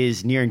kit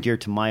is near and dear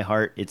to my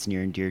heart. It's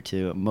near and dear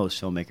to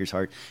most filmmakers'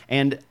 heart.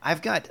 And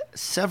I've got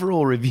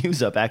several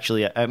reviews up,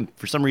 actually.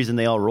 For some reason,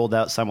 they all rolled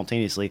out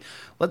simultaneously.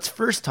 Let's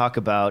first talk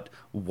about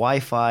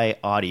Wi-Fi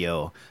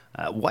audio.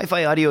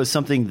 Wi-Fi audio is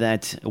something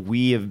that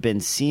we have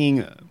been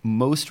seeing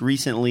most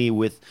recently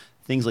with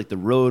things like the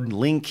Rode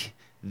Link,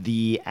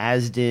 the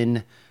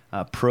Asden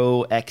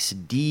Pro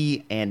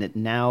XD, and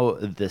now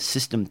the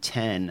System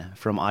 10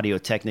 from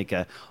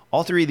Audio-Technica.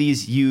 All 3 of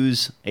these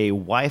use a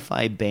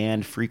Wi-Fi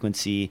band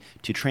frequency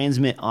to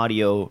transmit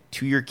audio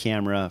to your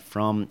camera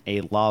from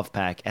a lav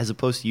pack, as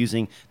opposed to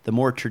using the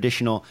more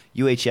traditional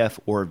UHF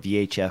or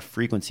VHF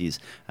frequencies.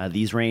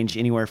 These range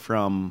anywhere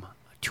from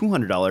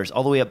 $200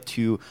 all the way up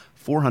to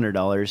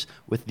 $400,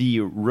 with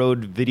the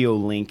Rode Video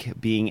Link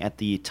being at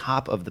the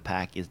top of the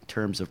pack in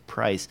terms of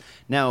price.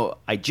 Now,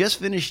 I just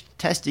finished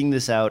testing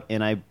this out,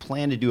 and I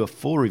plan to do a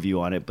full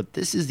review on it, but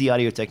this is the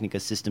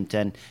Audio-Technica System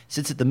 10.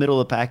 Sits at the middle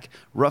of the pack,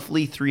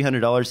 roughly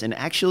 $300, and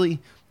actually,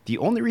 the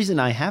only reason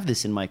I have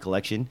this in my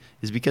collection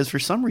is because for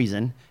some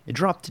reason, it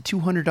dropped to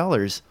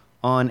 $200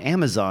 on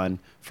Amazon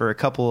for a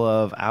couple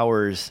of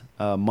hours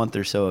a month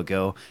or so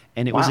ago,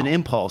 and it was an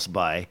impulse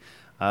buy.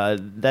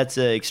 That's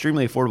an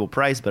extremely affordable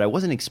price, but I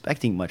wasn't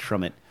expecting much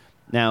from it.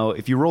 Now,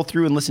 if you roll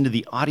through and listen to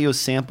the audio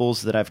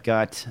samples that I've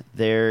got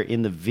there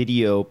in the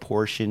video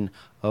portion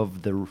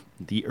of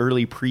the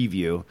early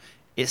preview,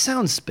 it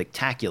sounds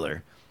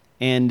spectacular.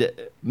 And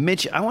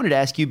Mitch, I wanted to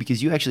ask you,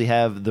 because you actually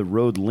have the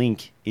Rode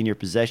Link in your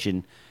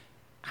possession,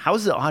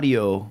 how's the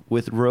audio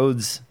with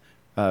Rode's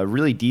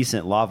really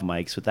decent lav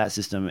mics with that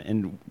system,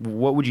 and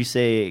what would you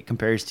say it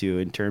compares to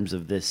in terms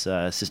of this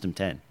System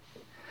 10?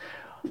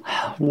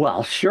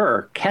 Well,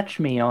 sure. Catch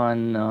me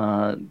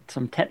on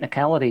some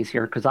technicalities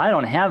here because I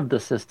don't have the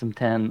System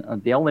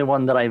 10. The only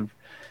one that I've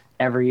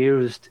ever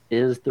used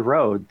is the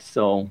Rode,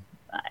 so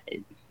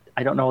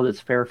I don't know that it's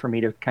fair for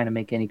me to kind of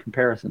make any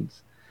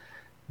comparisons.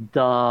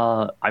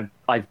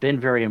 I've been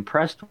very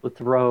impressed with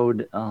the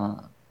Rode.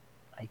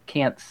 I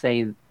can't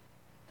say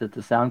that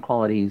the sound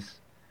quality's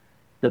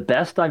the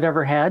best I've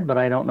ever had, but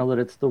I don't know that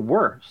it's the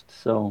worst.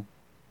 So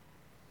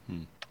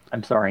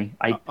I'm sorry.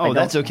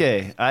 That's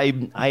okay.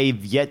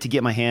 I've yet to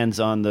get my hands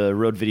on the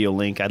Rode Video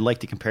Link. I'd like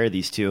to compare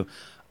these two.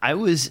 I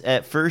was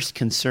at first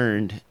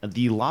concerned.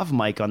 The lav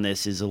mic on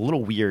this is a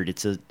little weird.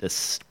 It's a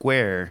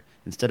square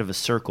instead of a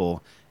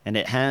circle, and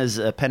it has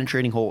a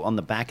penetrating hole on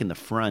the back and the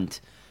front.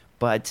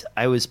 But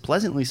I was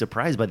pleasantly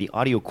surprised by the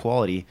audio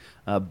quality.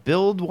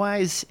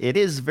 Build-wise, it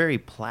is very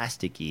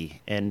plasticky,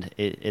 and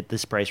at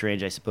this price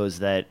range, I suppose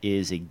that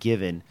is a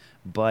given.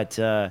 But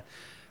I'm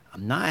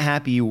not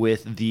happy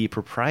with the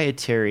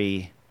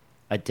proprietary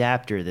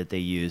adapter that they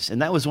use.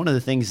 And that was one of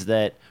the things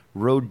that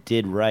Rode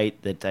did right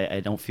that I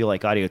don't feel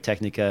like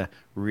Audio-Technica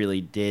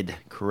really did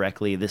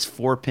correctly. This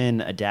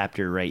 4-pin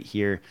adapter right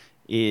here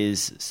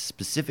is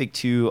specific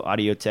to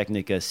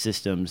Audio-Technica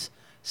systems.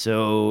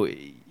 So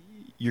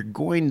you're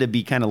going to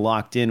be kind of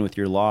locked in with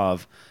your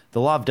lav.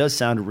 The lav does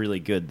sound really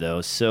good,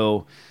 though.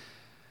 So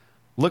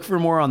look for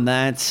more on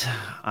that.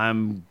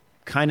 I'm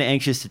kind of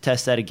anxious to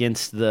test that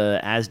against the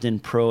Asden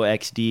Pro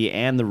XD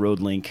and the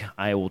Rode Link.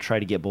 I will try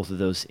to get both of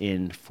those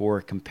in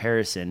for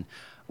comparison.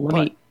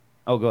 Go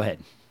ahead.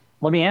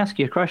 Let me ask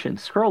you a question.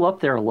 Scroll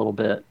up there a little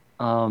bit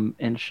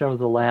and show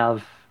the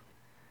lav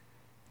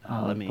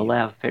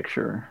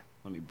picture.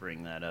 Let me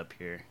bring that up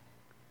here.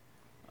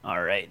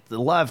 All right. The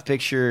lav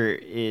picture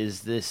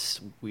is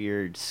this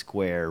weird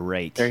square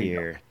right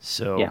here.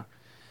 So yeah.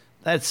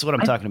 That's what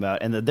I'm talking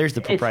about. And there's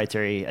the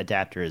proprietary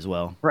adapter as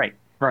well. Right.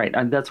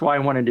 And that's why I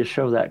wanted to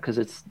show that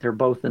because they're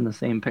both in the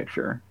same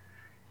picture.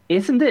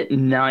 Isn't it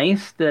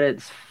nice that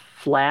it's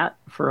flat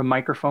for a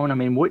microphone? I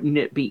mean, wouldn't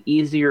it be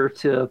easier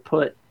to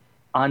put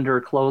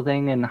under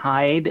clothing and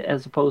hide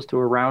as opposed to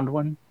a round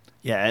one?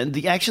 Yeah, and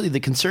the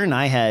concern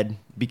I had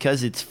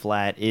because it's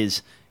flat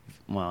is,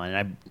 well,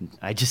 and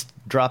I just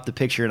dropped the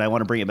picture and I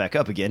want to bring it back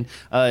up again.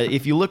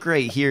 If you look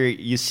right here,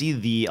 you see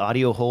the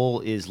audio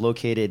hole is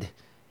located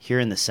here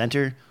in the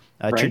center.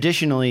 Right.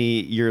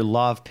 Traditionally, your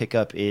lav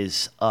pickup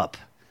is up.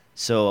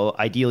 So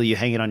ideally, you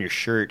hang it on your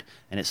shirt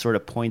and it sort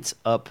of points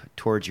up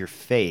towards your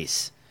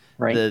face.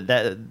 Right.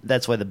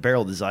 That's why the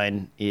barrel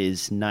design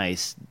is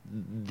nice.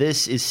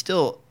 This is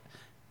still,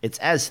 it's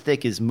as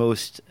thick as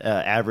most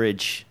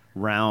average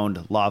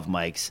round lav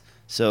mics.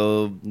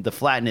 So the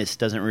flatness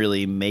doesn't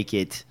really make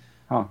it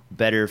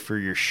better for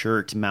your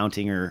shirt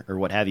mounting or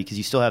what have you, because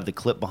you still have the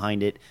clip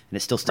behind it and it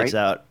still sticks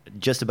out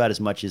just about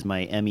as much as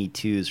my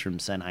ME2s from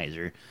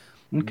Sennheiser.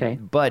 Okay.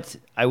 But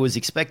I was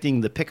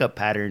expecting the pickup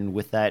pattern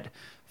with that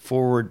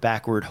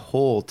forward-backward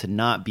hole to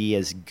not be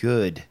as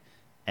good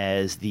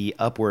as the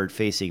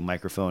upward-facing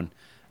microphone.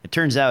 It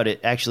turns out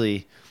it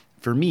actually,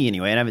 for me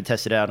anyway, and I haven't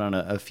tested it out on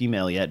a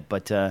female yet,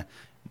 but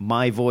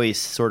my voice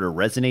sort of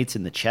resonates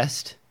in the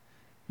chest.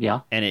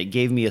 Yeah. And it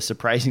gave me a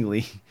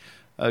surprisingly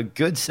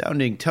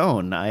good-sounding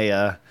tone.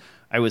 I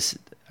was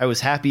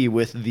happy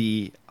with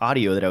the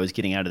audio that I was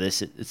getting out of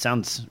this. It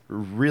sounds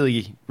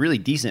really, really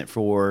decent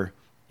for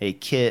a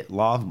kit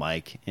lav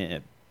mic,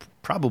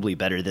 probably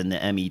better than the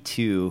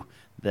ME2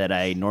 that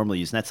I normally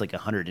use, and that's like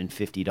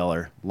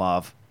 $150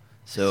 lav.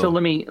 So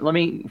let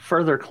me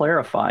further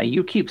clarify.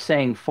 You keep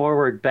saying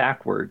forward,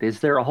 backward.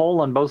 Is there a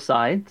hole on both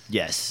sides?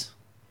 Yes.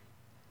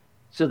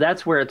 So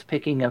that's where it's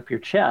picking up your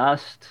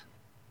chest,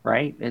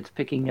 right? It's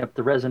picking up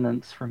the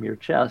resonance from your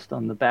chest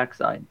on the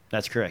backside.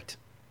 That's correct.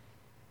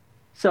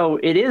 So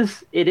it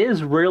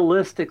is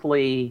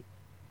realistically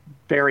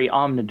very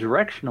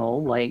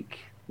omnidirectional,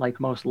 like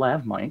most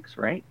lav mics,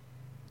 right?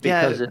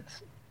 Because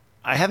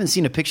I haven't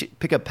seen a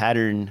pickup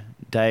pattern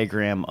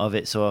diagram of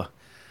it, so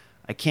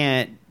I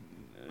can't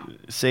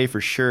say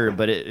for sure.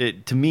 But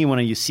it to me, when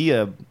you see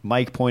a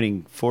mic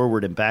pointing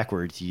forward and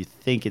backwards, you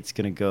think it's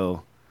going to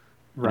go,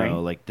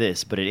 like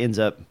this, but it ends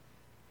up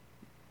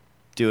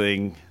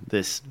doing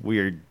this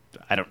weird.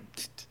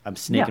 I'm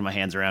snaking my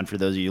hands around for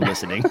those of you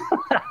listening.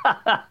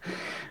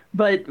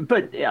 But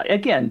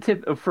again,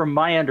 from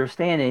my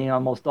understanding,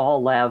 almost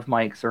all lav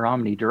mics are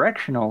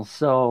omnidirectional,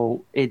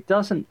 so it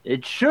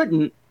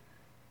shouldn't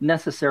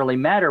necessarily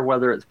matter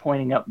whether it's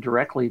pointing up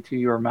directly to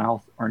your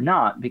mouth or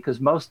not, because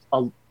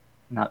a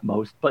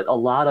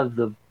lot of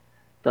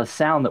the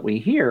sound that we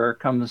hear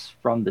comes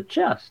from the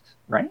chest,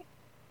 right?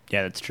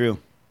 Yeah, that's true.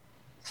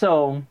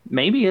 So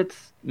maybe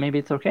it's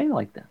okay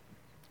like that.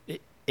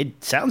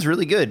 It sounds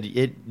really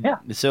good.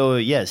 So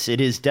yes,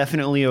 it is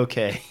definitely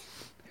okay.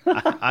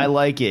 I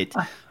like it.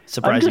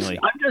 Surprisingly,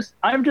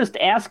 I'm just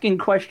asking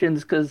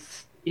questions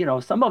because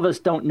some of us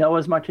don't know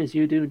as much as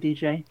you do,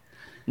 DJ.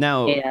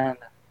 Now, and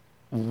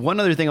one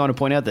other thing I want to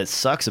point out that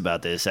sucks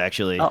about this,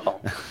 actually,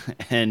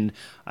 and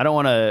I don't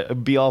want to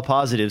be all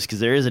positives because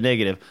there is a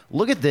negative.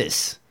 Look at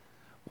this.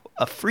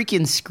 A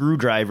freaking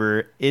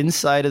screwdriver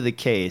inside of the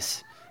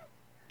case.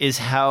 is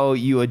how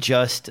you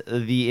adjust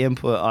the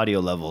input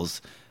audio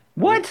levels.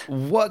 What?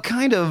 What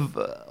kind of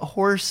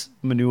horse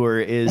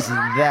manure is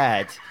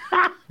that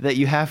that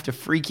you have to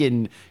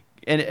freaking...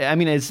 And I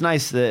mean, it's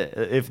nice that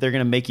if they're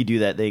going to make you do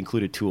that, they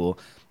include a tool.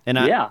 And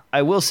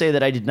I will say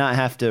that I did not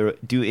have to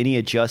do any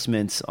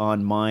adjustments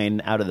on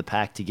mine out of the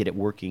pack to get it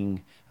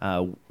working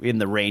in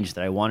the range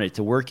that I wanted it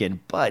to work in.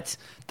 But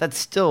that's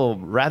still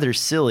rather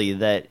silly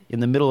that in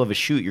the middle of a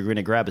shoot, you're going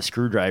to grab a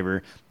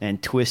screwdriver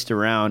and twist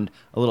around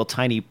a little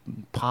tiny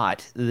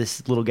pot,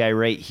 this little guy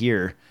right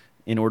here,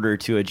 in order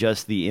to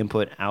adjust the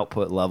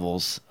input-output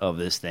levels of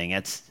this thing.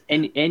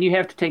 And you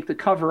have to take the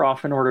cover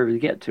off in order to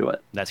get to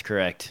it. That's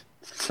correct.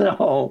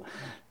 So,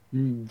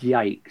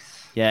 yikes.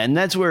 Yeah, and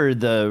that's where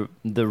the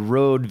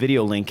Rode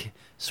Video Link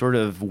sort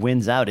of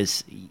wins out.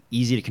 Is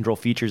easy to control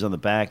features on the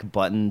back,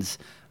 buttons,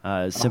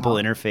 simple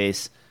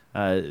interface.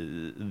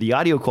 The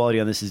audio quality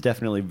on this is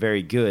definitely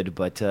very good,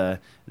 but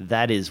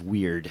that is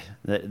weird.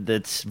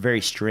 That's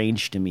very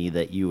strange to me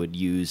that you would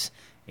use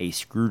a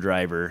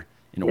screwdriver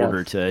in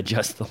order to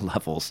adjust the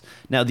levels.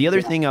 Now, the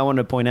other thing I want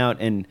to point out,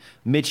 and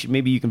Mitch,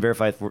 maybe you can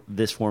verify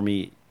this for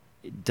me,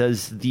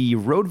 does the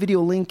Rode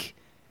Video Link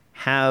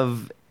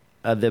have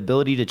the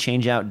ability to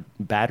change out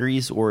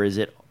batteries, or is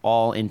it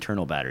all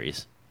internal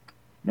batteries?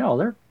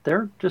 No,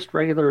 they're just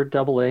regular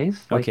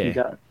AA's. Like okay, you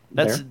got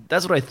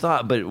that's what I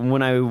thought. But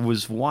when I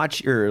was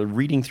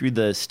reading through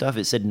the stuff,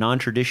 it said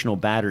non-traditional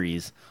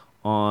batteries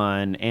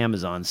on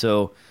Amazon.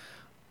 So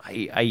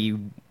I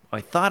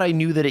thought I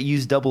knew that it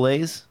used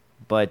AA's,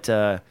 but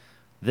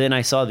then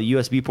I saw the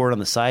USB port on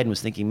the side and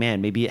was thinking,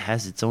 man, maybe it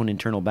has its own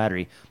internal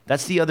battery.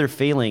 That's the other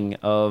failing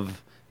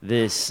of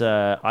this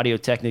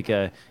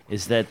Audio-Technica,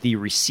 is that the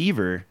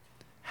receiver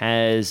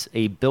has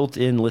a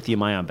built-in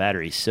lithium-ion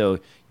battery, so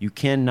you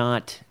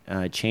cannot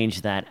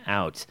change that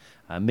out.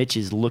 Mitch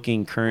is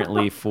looking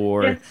currently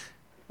for...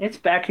 It's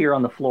back here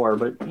on the floor,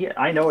 but yeah,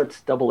 I know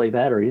it's AA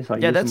batteries.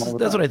 That's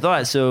what I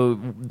thought. So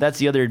that's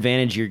the other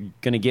advantage you're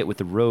going to get with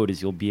the Rode,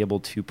 is you'll be able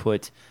to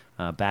put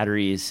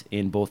batteries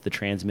in both the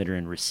transmitter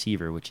and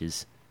receiver, which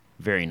is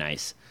very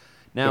nice.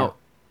 Now,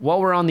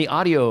 while we're on the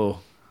audio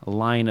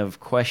line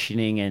of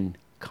questioning and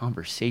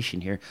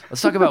conversation here,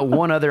 let's talk about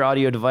one other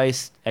audio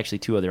device, actually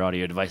two other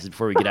audio devices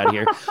before we get out of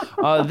here.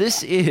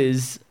 This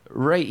is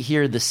right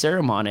here, the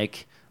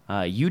Saramonic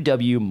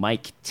UW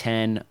Mic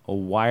 10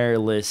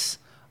 wireless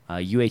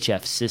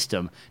UHF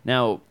system.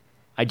 Now,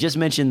 I just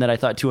mentioned that I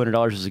thought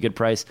 $200 was a good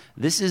price.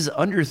 This is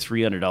under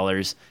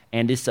 $300,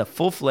 and it's a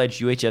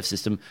full-fledged UHF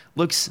system.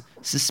 Looks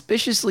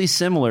suspiciously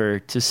similar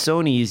to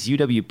Sony's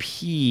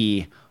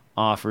UWP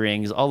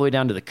offerings, all the way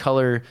down to the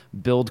color,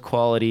 build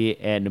quality,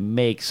 and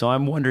make. So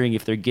I'm wondering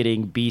if they're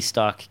getting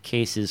B-stock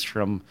cases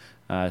from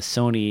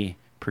Sony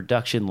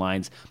production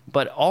lines.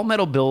 But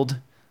all-metal build,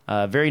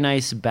 very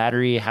nice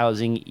battery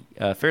housing,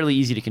 fairly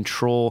easy to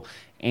control,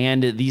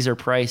 and these are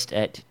priced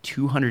at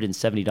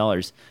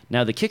 $270.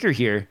 Now, the kicker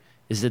here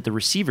is that the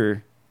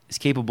receiver is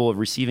capable of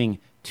receiving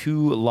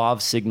two lav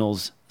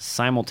signals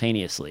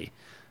simultaneously.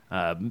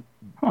 You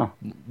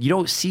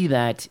don't see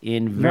that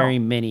in very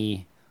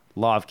many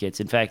lav kits.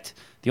 In fact,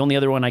 the only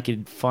other one I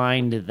could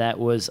find that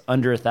was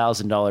under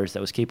 $1,000 that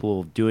was capable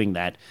of doing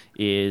that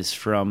is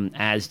from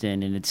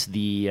Asden, and it's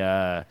the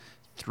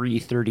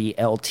 330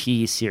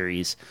 LT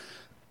series,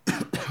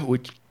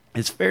 which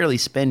is fairly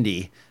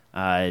spendy.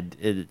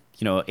 $800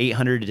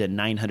 to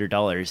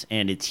 $900,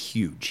 and it's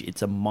huge.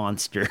 It's a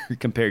monster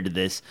compared to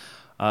this.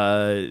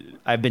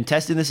 I've been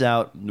testing this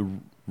out.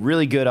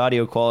 Really good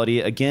audio quality.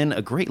 Again,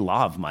 a great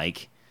lav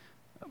mic,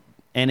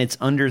 and it's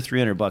under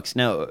 $300.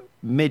 Now,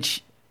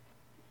 Mitch,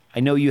 I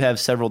know you have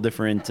several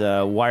different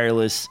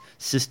wireless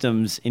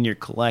systems in your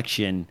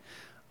collection.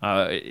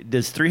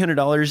 Does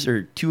 $300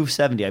 or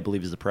 $270, I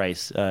believe, is the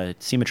price,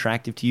 seem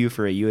attractive to you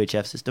for a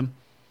UHF system?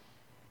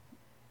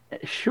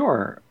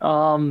 Sure.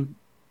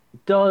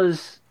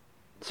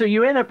 So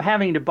you end up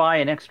having to buy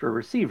an extra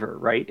receiver,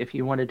 right? If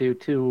you want to do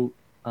two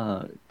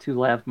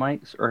lav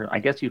mics, or I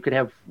guess you could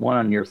have one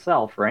on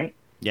yourself, right?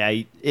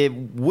 Yeah, it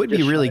would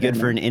be really good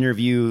for an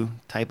interview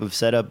type of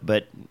setup,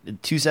 but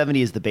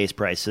 $270 is the base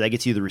price, so that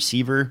gets you the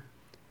receiver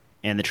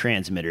and the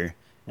transmitter,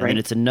 and then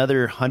it's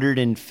another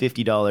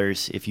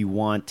 $150 if you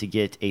want to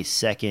get a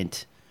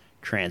second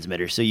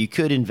transmitter. So you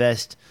could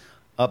invest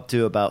up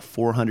to about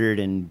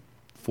 $440,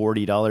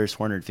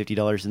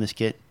 $450 in this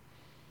kit.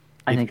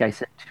 I think I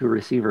said two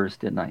receivers,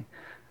 didn't I?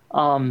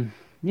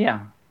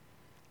 Yeah.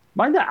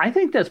 I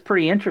think that's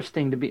pretty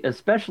interesting to be,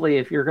 especially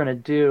if you're going to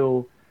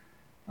do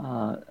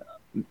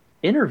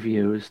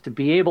interviews, to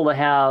be able to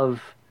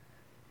have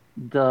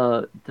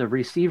the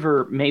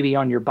receiver maybe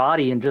on your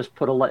body and just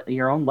put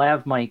your own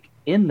lav mic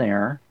in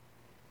there,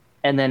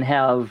 and then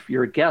have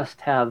your guest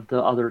have the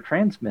other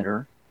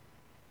transmitter.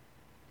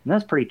 And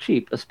that's pretty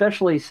cheap,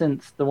 especially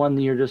since the one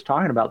that you're just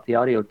talking about, the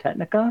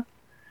Audio-Technica,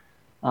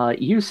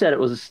 you said it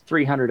was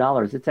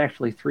 $300. It's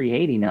actually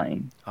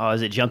 $389. Oh,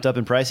 has it jumped up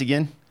in price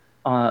again?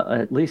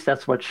 At least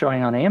that's what's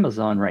showing on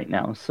Amazon right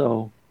now.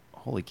 So,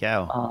 holy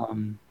cow!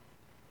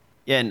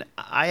 Yeah, and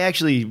I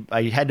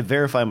had to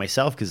verify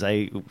myself because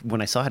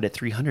when I saw it at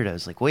 300, I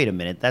was like, wait a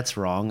minute, that's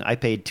wrong. I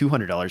paid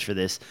 $200 for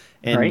this,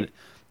 and Right.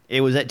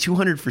 it was at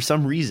 200 for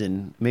some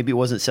reason. Maybe it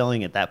wasn't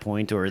selling at that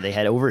point, or they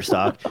had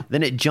overstock.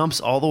 Then it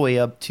jumps all the way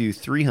up to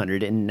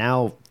 300, and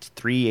now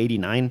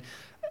 389.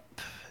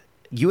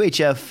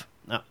 UHF.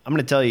 I'm going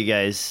to tell you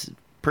guys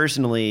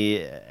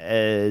personally,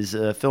 as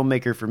a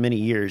filmmaker for many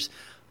years,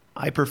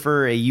 I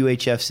prefer a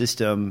UHF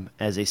system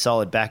as a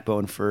solid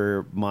backbone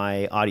for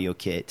my audio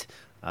kit.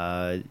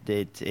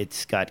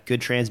 It's got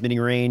good transmitting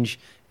range.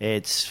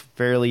 It's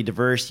fairly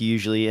diverse. You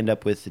usually end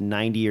up with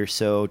 90 or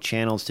so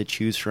channels to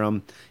choose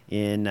from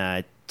in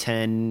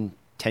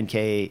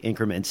 10K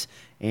increments.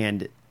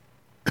 And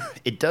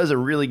it does a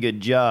really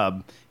good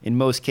job in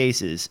most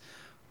cases.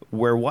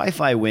 Where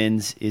Wi-Fi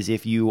wins is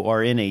if you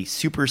are in a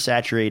super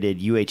saturated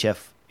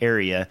UHF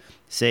area.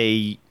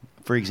 Say,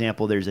 for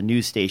example, there's a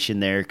news station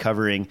there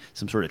covering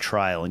some sort of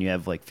trial, and you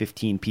have like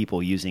 15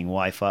 people using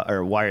Wi-Fi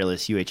or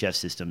wireless UHF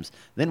systems.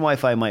 Then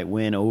Wi-Fi might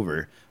win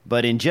over.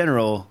 But in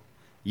general,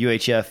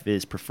 UHF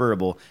is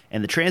preferable.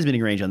 And the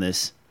transmitting range on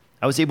this,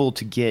 I was able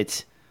to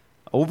get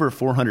over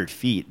 400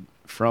 feet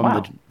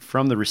from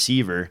the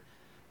receiver.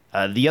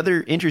 The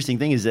other interesting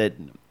thing is that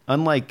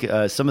unlike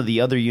some of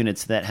the other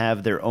units that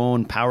have their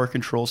own power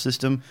control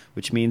system,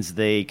 which means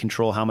they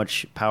control how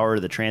much power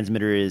the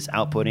transmitter is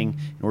outputting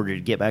in order to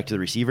get back to the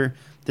receiver,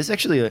 this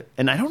actually,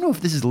 and I don't know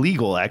if this is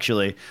legal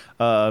actually,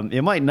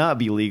 it might not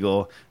be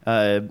legal.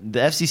 The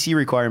FCC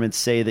requirements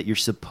say that you're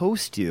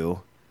supposed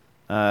to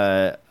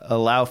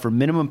allow for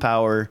minimum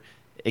power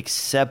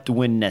except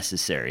when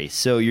necessary.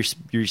 So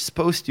you're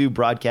supposed to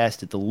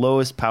broadcast at the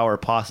lowest power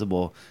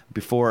possible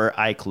before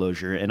eye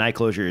closure, and eye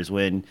closure is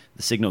when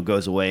the signal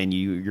goes away and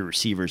your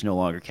receiver is no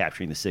longer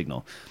capturing the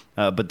signal.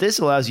 But this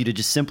allows you to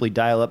just simply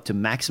dial up to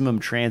maximum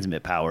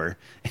transmit power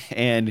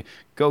and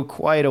go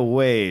quite a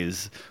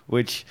ways,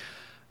 which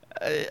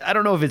I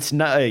don't know if it's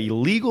not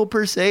illegal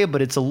per se, but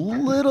it's a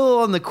little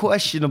on the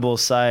questionable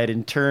side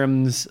in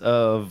terms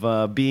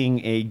of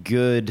being a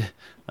good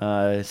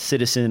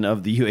citizen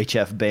of the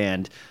UHF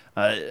band.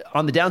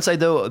 On the downside,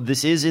 though,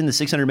 this is in the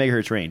 600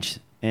 megahertz range.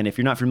 And if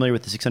you're not familiar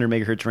with the 600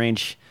 megahertz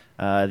range,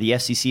 the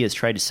FCC has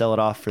tried to sell it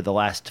off for the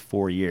last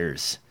 4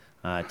 years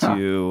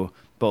to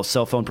both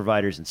cell phone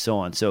providers and so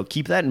on. So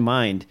keep that in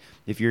mind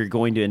if you're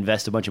going to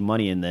invest a bunch of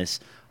money in this.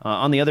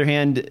 On the other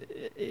hand,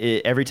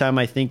 every time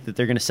I think that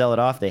they're going to sell it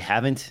off, they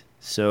haven't.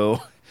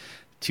 So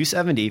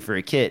 $270 for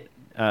a kit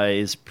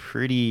is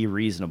pretty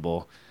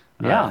reasonable.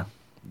 Yeah.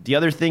 The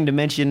other thing to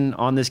mention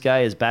on this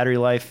guy is battery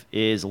life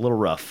is a little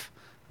rough.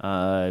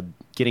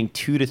 Getting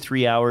 2 to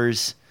 3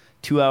 hours,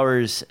 2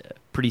 hours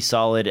pretty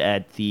solid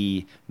at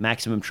the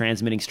maximum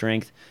transmitting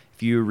strength.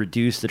 If you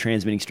reduce the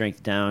transmitting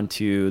strength down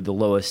to the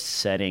lowest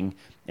setting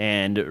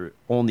and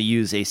only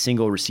use a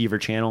single receiver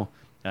channel,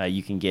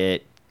 you can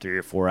get 3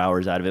 or 4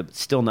 hours out of it, but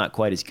still not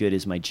quite as good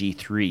as my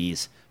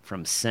G3s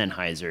from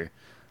Sennheiser.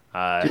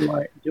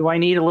 Do I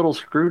need a little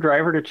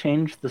screwdriver to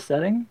change the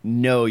setting?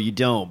 No, you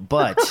don't.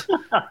 But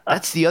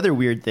that's the other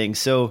weird thing.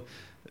 So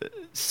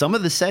some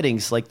of the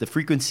settings, like the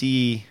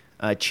frequency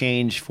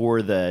change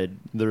for the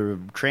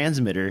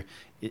transmitter,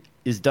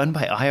 is done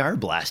by IR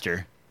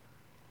Blaster.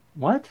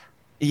 What?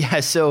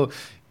 Yeah, so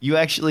you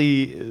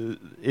actually,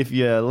 if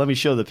you let me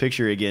show the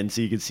picture again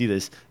so you can see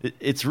this.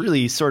 It's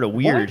really sort of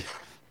weird. What?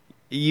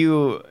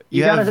 You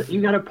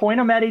gotta point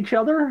them at each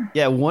other?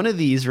 Yeah, one of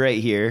these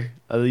right here,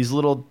 these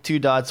little 2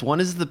 dots,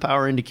 one is the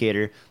power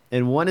indicator,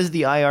 and one is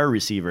the IR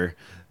receiver.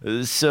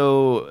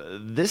 So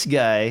this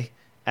guy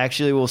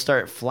actually will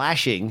start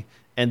flashing,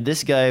 and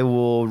this guy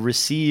will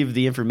receive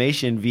the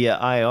information via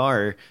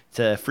IR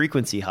to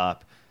frequency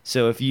hop.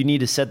 So if you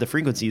need to set the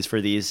frequencies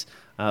for these,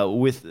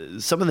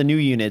 with some of the new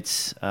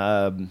units,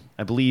 I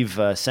believe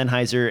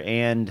Sennheiser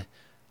and...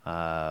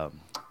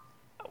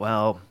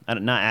 well,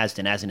 not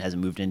Aston. Aston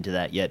hasn't moved into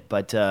that yet,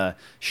 but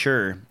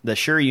Shure. The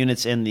Shure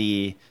units and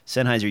the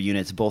Sennheiser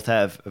units both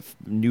have a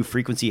new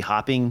frequency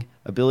hopping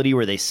ability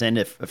where they send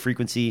a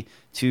frequency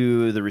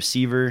to the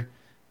receiver,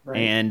 right,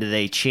 and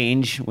they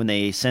change when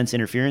they sense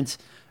interference.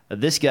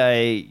 This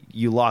guy,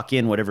 you lock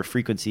in whatever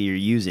frequency you're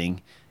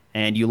using,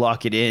 and you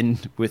lock it in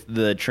with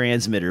the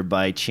transmitter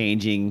by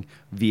changing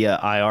via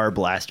IR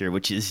Blaster,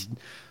 which is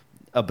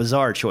a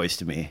bizarre choice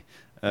to me.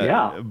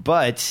 Yeah.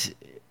 But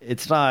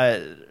it's not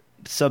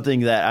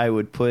something that I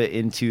would put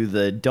into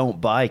the don't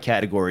buy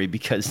category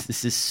because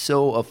this is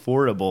so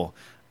affordable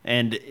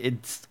and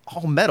it's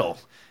all metal.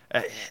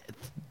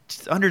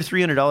 Under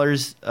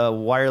 $300, a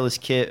wireless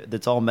kit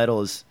that's all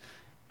metal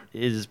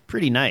is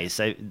pretty nice.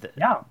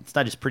 Yeah. It's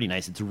not just pretty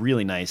nice, it's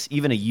really nice.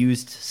 Even a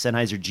used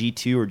Sennheiser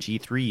G2 or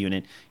G3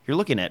 unit, you're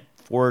looking at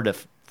 $400 to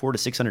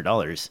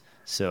 $600.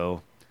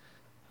 So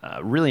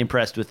really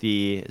impressed with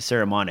the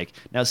Saramonic.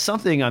 Now,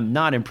 something I'm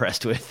not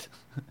impressed with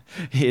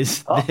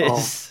is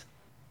this.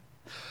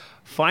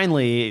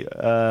 Finally,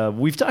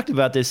 we've talked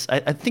about this.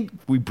 I think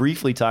we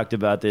briefly talked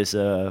about this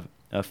a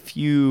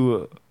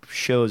few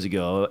shows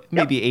ago,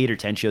 maybe 8 or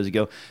 10 shows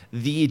ago.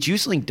 The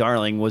JuiceLink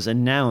Darling was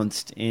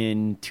announced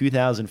in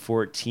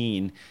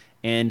 2014,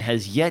 and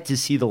has yet to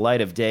see the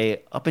light of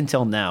day up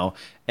until now.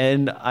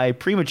 And I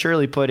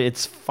prematurely put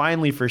it's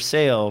finally for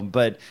sale,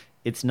 but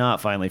it's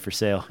not finally for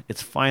sale.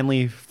 It's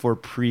finally for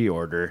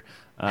pre-order.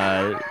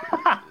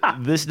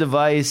 This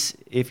device,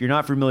 if you're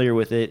not familiar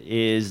with it,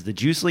 is the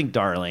JuiceLink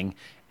Darling.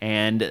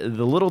 And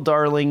the little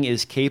Darling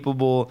is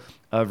capable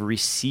of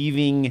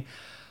receiving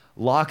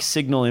lock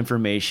signal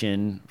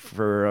information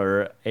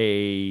for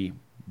a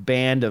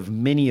band of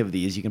many of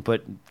these. You can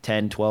put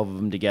 10, 12 of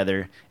them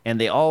together, and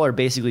they all are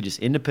basically just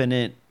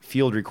independent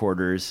field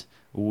recorders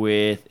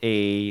with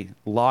a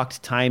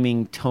locked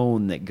timing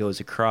tone that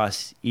goes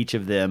across each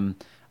of them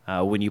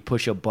when you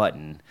push a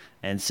button.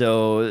 And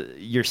so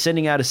you're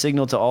sending out a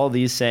signal to all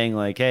these saying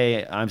like,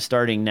 hey, I'm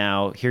starting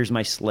now. Here's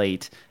my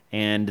slate.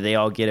 And they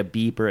all get a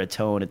beep or a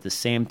tone at the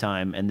same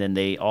time, and then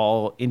they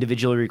all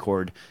individually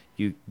record.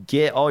 You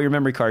get all your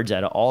memory cards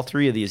out of all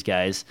three of these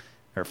guys,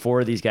 or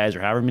four of these guys,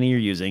 or however many you're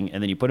using,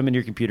 and then you put them into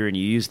your computer, and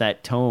you use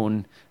that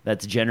tone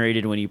that's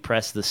generated when you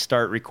press the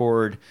start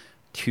record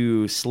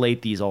to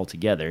slate these all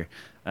together.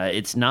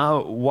 It's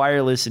not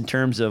wireless in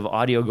terms of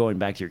audio going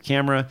back to your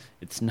camera.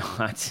 It's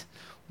not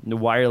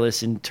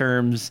wireless in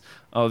terms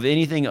of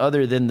anything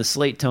other than the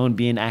slate tone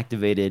being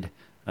activated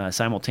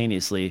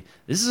simultaneously.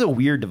 This is a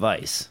weird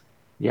device.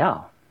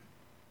 Yeah.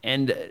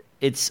 And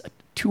it's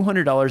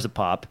 $200 a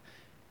pop.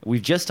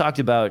 We've just talked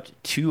about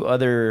two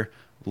other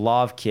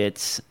Lav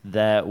kits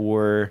that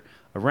were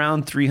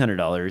around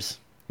 $300,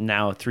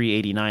 now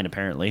 $389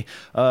 apparently.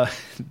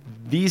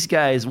 These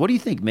guys, what do you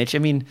think, Mitch? I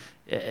mean,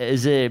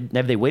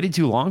 have they waited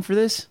too long for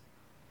this?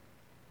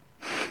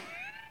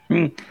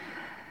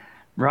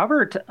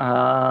 Robert,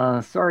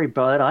 sorry,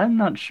 bud, I'm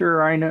not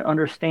sure I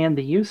understand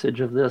the usage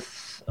of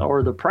this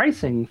or the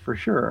pricing for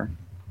sure.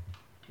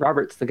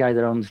 Robert's the guy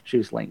that owns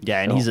JuiceLink.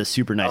 Yeah, and he's a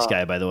super nice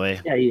guy, by the way.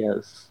 Yeah, he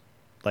is.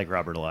 Like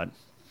Robert a lot.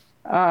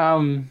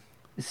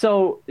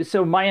 So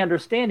my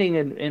understanding,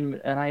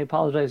 and I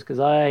apologize because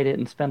I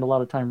didn't spend a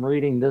lot of time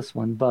reading this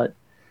one, but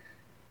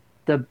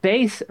the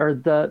base or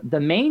the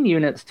main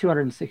unit's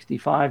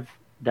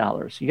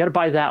 $265. You got to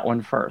buy that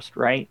one first,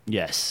 right?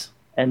 Yes.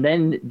 And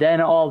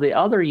then all the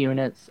other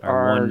units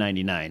are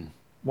 $199.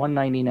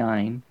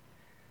 $199.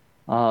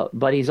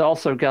 But he's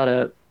also got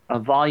a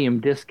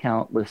volume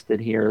discount listed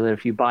here that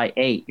if you buy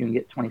 8, you can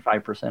get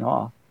 25%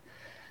 off.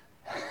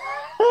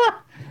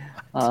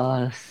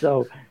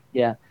 So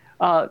yeah,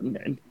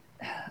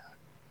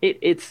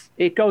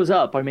 it goes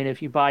up. I mean,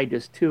 if you buy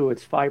just 2,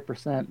 it's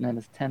 5%, and then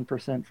it's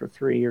 10% for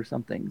 3 or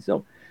something.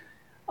 So,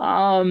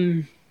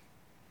 I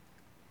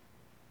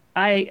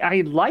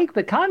like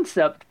the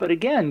concept, but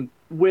again,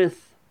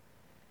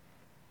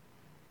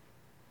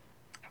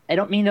 I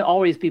don't mean to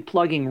always be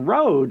plugging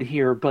Rode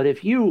here, but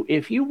if you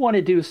want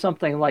to do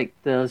something like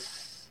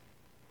this,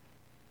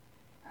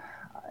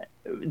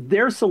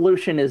 their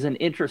solution is an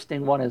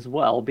interesting one as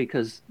well,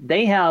 because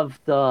they have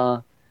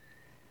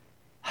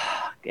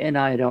and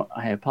I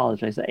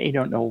apologize, I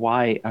don't know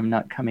why I'm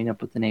not coming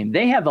up with the name.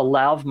 They have a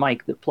lav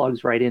mic that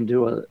plugs right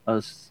into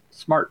a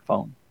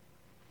smartphone.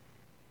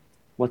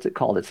 What's it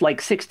called? It's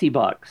like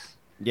 $60.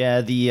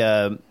 Yeah,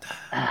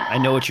 I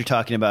know what you're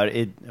talking about.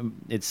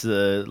 It's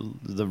the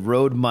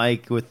Rode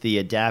mic with the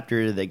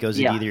adapter that goes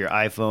into either your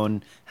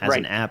iPhone, has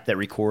an app that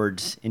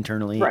records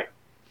internally. Right.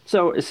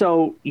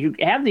 So you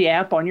have the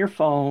app on your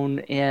phone,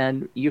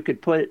 and you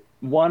could put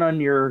one on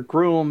your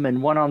groom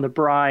and one on the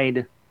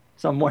bride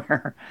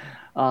somewhere.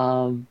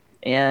 And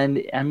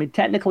I mean,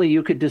 technically,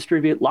 you could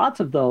distribute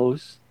lots of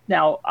those.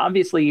 Now,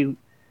 obviously,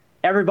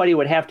 everybody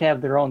would have to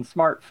have their own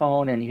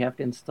smartphone, and you have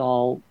to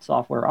install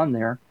software on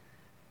there.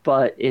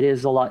 But it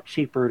is a lot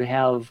cheaper to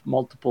have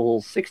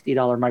multiple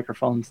 $60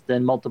 microphones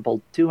than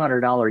multiple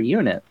 $200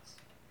 units.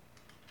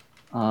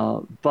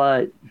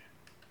 But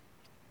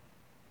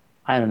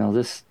I don't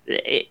know.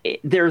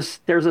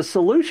 There's a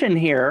solution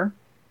here.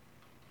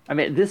 I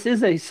mean, this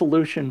is a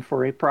solution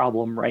for a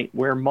problem, right?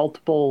 Where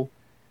multiple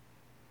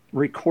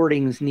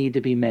recordings need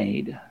to be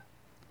made.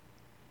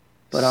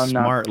 But I'm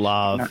Smart not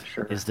lav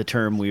sure. is the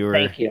term we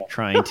were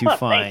trying to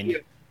find.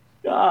 Thank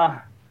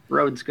you.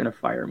 Rode's gonna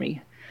fire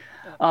me.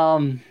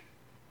 But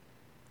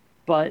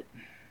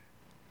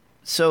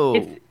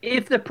so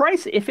if the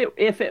price, if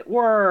it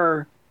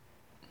were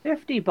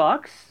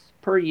 $50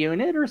 per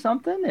unit or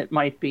something, it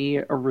might be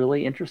a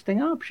really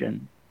interesting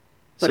option.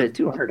 But at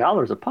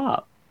 $200 a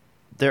pop,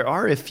 there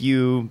are a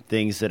few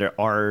things that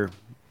are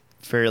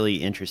fairly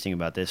interesting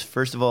about this.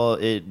 First of all,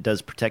 it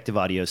does protective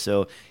audio.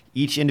 So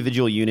each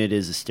individual unit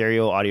is a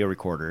stereo audio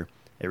recorder.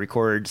 It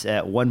records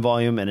at one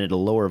volume and at a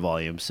lower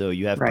volume. So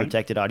you have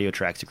protected audio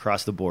tracks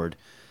across the board.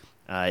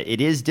 It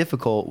is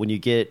difficult when you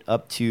get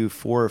up to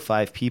 4 or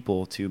 5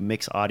 people to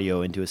mix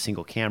audio into a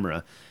single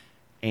camera.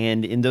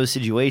 And in those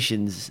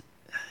situations,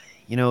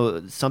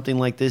 something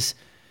like this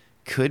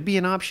could be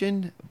an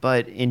option.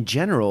 But in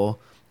general,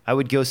 I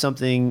would go with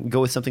something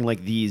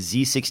like the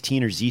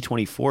Z16 or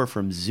Z24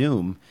 from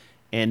Zoom.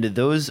 And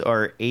those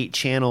are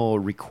 8-channel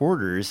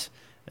recorders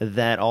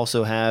that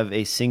also have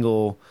a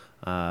single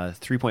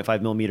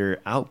 3.5 millimeter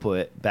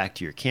output back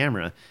to your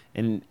camera.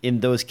 And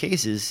in those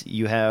cases,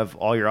 you have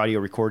all your audio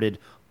recorded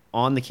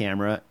on the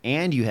camera,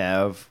 and you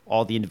have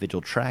all the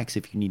individual tracks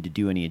if you need to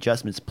do any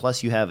adjustments.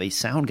 Plus, you have a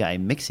sound guy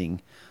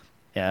mixing,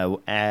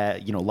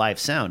 live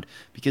sound.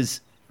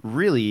 Because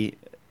really,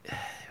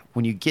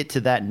 when you get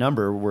to that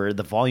number where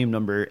the volume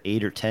number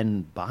 8 or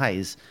 10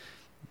 buys,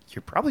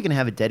 you're probably going to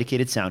have a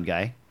dedicated sound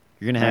guy.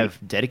 You're going to have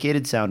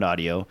dedicated sound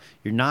audio.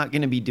 You're not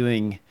going to be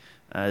doing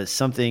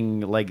something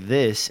like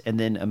this. And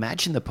then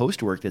imagine the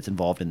post work that's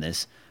involved in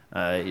this.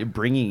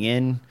 Bringing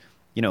in,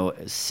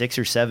 6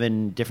 or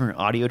 7 different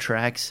audio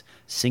tracks,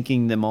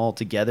 syncing them all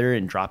together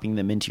and dropping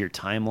them into your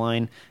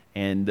timeline.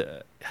 And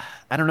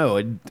I don't know,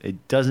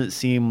 it doesn't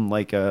seem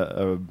like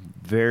a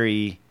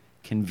very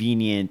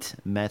convenient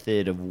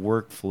method of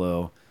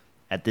workflow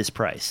at this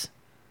price.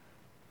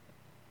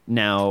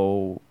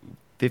 Now,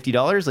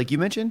 $50, like you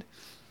mentioned,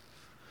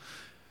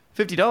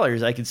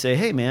 $50, I could say,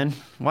 hey man,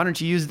 why don't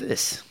you use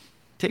this?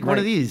 Take one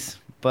of these.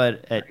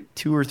 But at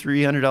 $200 or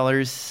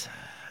 $300,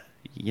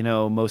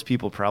 most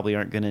people probably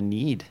aren't going to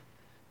need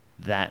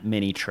that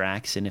many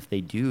tracks, and if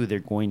they do, they're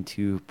going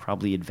to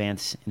probably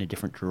advance in a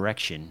different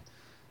direction.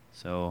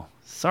 So,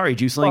 sorry,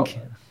 JuiceLink.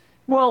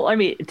 Well,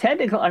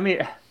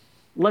 technically,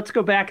 let's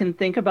go back and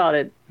think about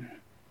it.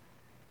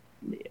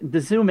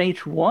 The Zoom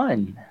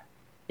H1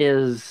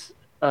 is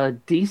a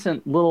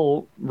decent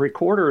little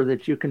recorder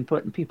that you can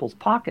put in people's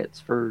pockets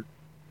for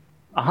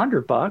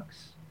 $100.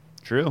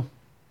 True.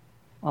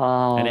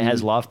 And it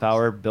has lav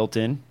power built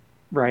in.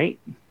 Right.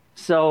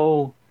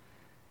 So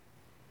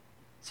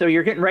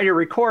you're getting ready to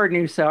record,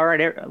 and you say, "All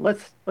right,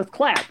 let's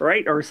clap,"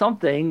 right, or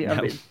something.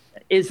 Yep.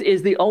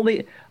 Is the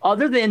only,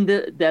 other than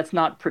that's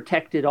not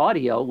protected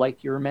audio,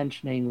 like you were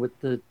mentioning with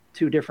the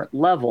 2 different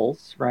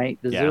levels, right?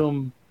 The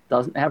Zoom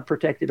doesn't have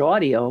protected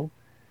audio.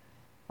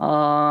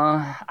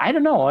 I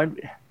don't know.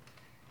 It'd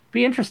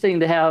be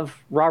interesting to have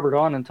Robert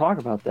on and talk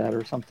about that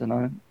or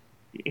something.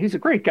 He's a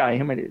great guy.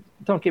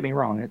 Don't get me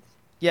wrong.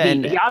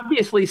 He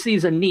obviously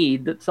sees a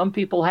need that some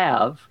people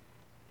have,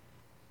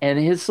 and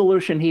his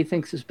solution he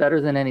thinks is better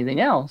than anything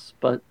else.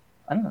 But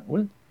I don't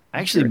know. I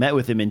actually met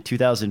with him in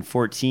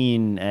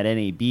 2014 at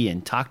NAB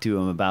and talked to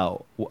him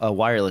about a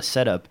wireless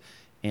setup,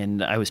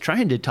 and I was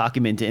trying to talk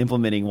him into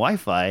implementing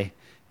Wi-Fi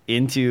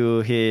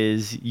into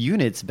his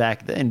units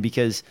back then,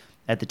 because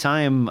at the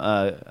time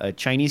a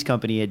Chinese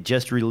company had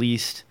just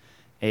released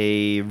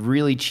a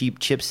really cheap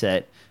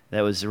chipset that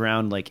was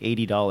around like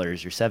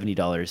 $80 or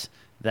 $70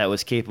 that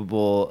was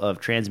capable of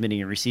transmitting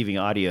and receiving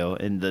audio,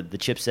 and the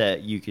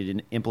chipset you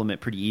could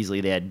implement pretty easily.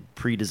 They had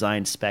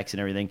pre-designed specs and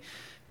everything.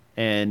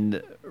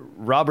 And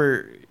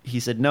Robert, he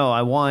said, no,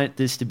 I want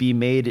this to be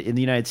made in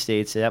the United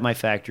States at my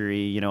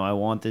factory. I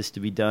want this to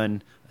be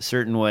done a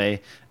certain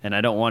way, and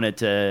I don't want it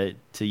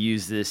to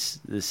use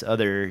this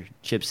other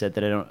chipset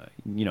that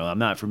I'm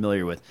not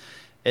familiar with.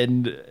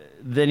 And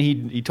then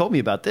he told me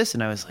about this,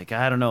 and I was like,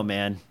 I don't know,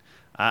 man.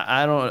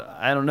 I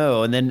don't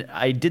know. And then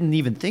I didn't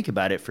even think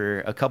about it for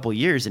a couple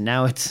years, and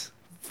now it's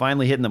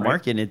finally hitting the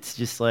market, and it's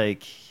just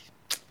like...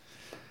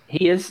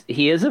 He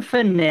is a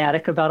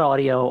fanatic about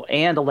audio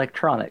and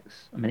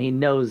electronics. He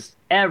knows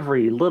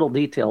every little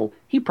detail.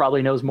 He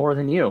probably knows more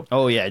than you.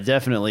 Oh yeah,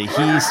 definitely.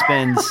 He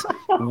spends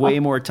way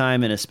more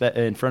time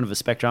in front of a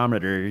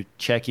spectrometer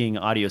checking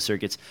audio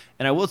circuits.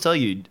 And I will tell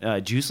you,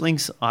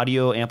 JuiceLink's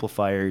audio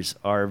amplifiers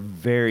are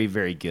very,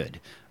 very good.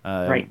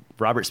 Right.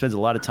 Robert spends a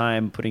lot of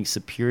time putting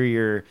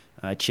superior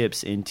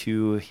chips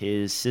into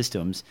his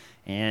systems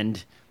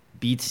and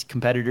beats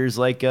competitors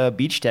like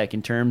BeachTech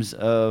in terms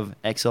of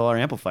XLR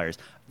amplifiers.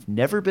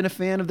 Never been a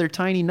fan of their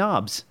tiny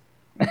knobs.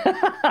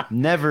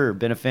 Never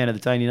been a fan of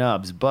the tiny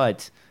knobs,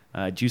 but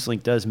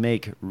JuiceLink does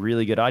make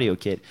really good audio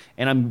kit.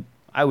 And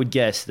I would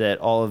guess that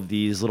all of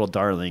these little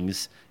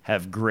darlings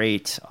have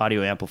great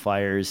audio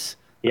amplifiers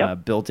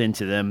built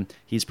into them.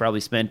 He's probably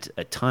spent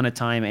a ton of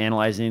time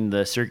analyzing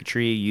the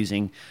circuitry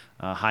using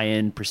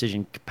high-end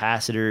precision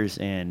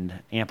capacitors and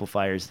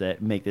amplifiers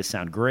that make this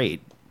sound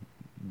great.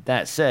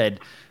 That said,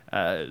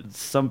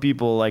 some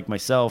people like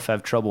myself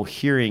have trouble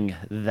hearing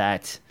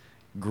that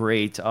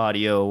great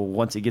audio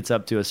once it gets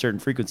up to a certain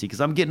frequency, because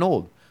I'm getting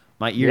old.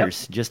 My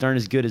ears just aren't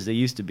as good as they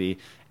used to be.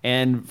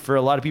 And for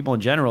a lot of people in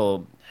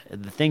general,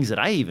 the things that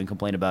I even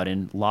complain about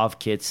in lav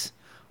kits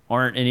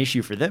aren't an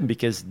issue for them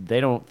because they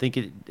don't think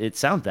it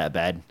sounds that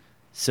bad.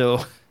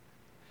 So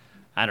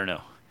I don't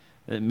know.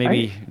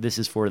 Maybe this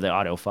is for the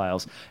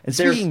audiophiles. And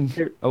speaking,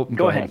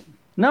 go ahead.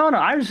 No,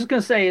 I was just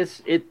going to say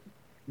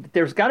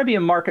there's got to be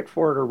a market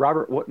for it, or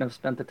Robert wouldn't have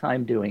spent the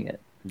time doing it.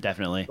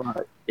 Definitely.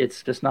 But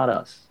it's just not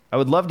us. I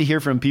would love to hear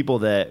from people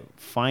that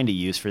find a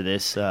use for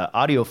this,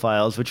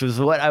 audiophiles, which was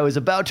what I was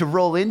about to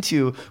roll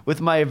into with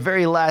my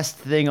very last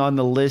thing on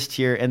the list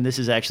here. And this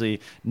is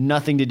actually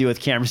nothing to do with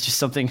cameras, just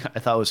something I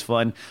thought was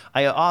fun.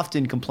 I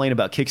often complain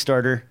about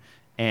Kickstarter,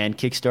 and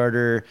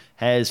Kickstarter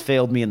has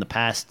failed me in the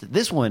past.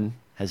 This one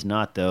has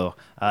not, though.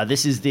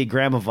 This is the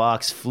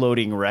Gramavox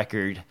floating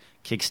record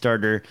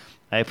Kickstarter.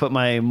 I put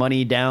my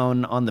money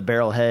down on the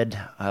Barrelhead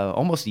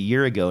almost a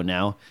year ago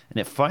now, and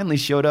it finally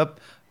showed up.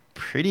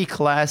 Pretty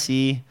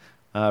classy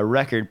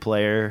record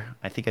player.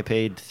 I think I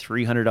paid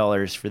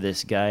 $300 for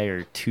this guy,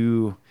 or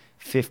 $250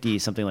 50,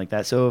 something like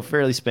that. So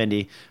fairly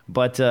spendy,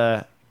 but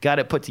got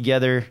it put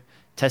together,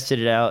 tested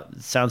it out.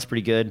 It sounds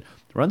pretty good.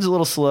 Runs a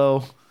little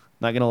slow,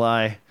 not gonna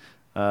lie,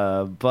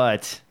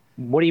 but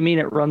What do you mean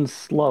it runs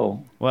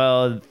slow?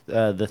 well,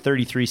 the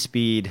 33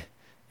 speed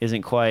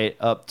isn't quite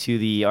up to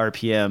the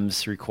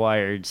RPMs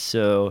required,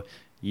 so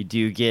you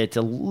do get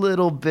a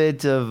little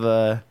bit of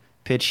a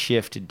pitch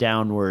shift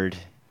downward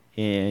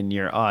in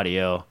your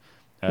audio.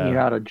 Can you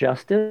not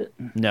adjust it?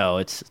 No,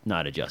 it's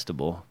not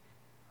adjustable.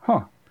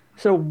 Huh.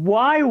 So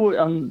why would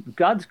on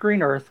God's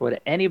green earth would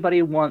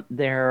anybody want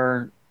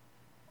their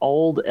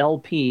old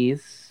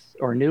LPs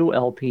or new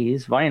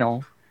LPs,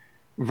 vinyl,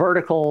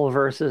 vertical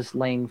versus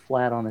laying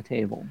flat on the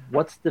table?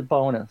 What's the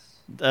bonus?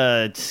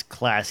 It's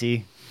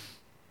classy.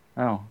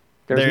 Oh,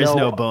 There's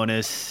no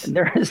bonus.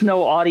 There is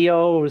no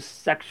audio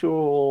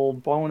sexual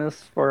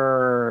bonus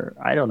for,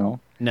 I don't know.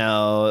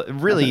 No, Does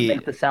it really.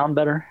 make the sound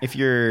better? If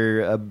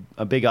you're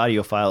a big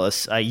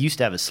audiophile, I used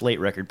to have a Slate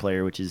record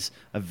player, which is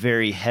a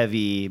very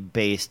heavy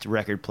based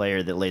record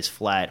player that lays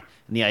flat.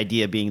 And the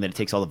idea being that it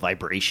takes all the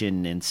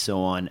vibration and so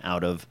on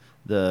out of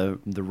the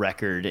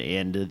record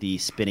and the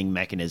spinning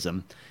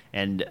mechanism.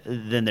 And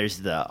then there's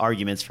the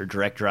arguments for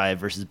direct drive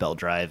versus belt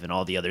drive and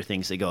all the other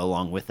things that go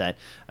along with that.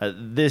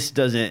 This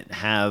doesn't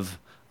have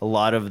a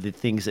lot of the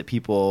things that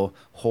people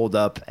hold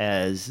up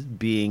as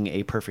being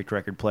a perfect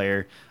record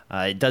player.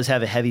 It does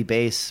have a heavy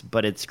bass,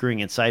 but it's screwing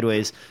it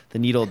sideways. The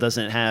needle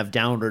doesn't have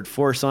downward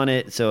force on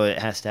it, so it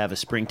has to have a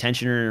spring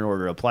tensioner in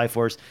order to apply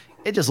force.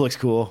 It just looks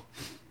cool.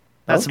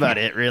 That's about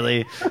it,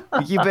 really.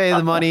 You pay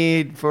the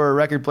money for a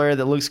record player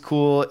that looks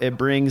cool. It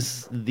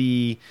brings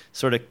the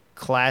sort of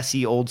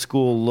classy, old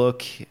school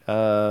look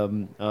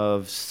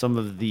of some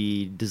of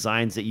the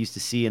designs that you used to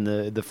see in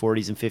the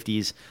 40s and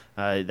 50s,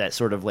 that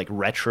sort of like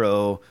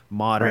retro,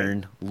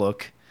 modern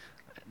look.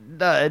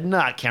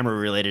 Not camera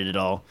related at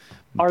all.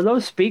 Are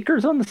those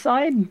speakers on the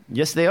side?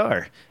 Yes, they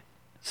are.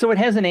 So it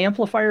has an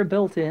amplifier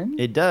built in?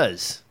 It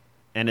does.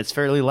 And it's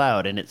fairly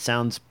loud, and it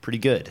sounds pretty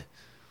good.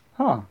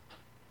 Huh.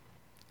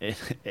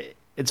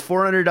 It's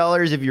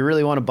 $400 if you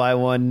really want to buy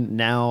one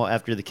now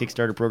after the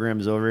Kickstarter program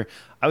is over.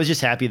 I was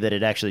just happy that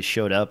it actually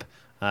showed up.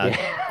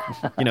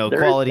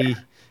 Quality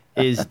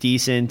is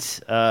decent.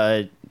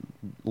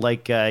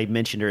 Like I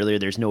mentioned earlier,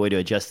 there's no way to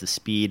adjust the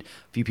speed.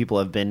 A few people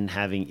have been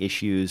having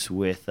issues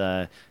with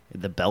the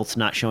belts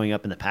not showing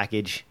up in the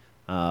package.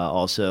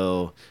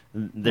 Also,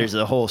 there's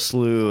a whole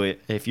slew.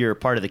 If you're a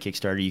part of the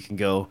Kickstarter, you can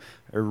go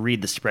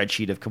read the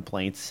spreadsheet of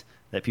complaints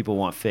that people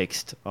want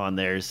fixed on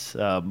theirs.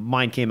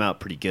 Mine came out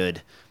pretty good.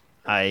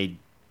 I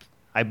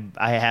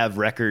have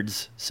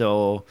records,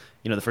 so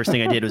the first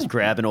thing I did was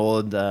grab an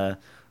old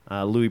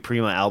Louis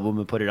Prima album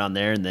and put it on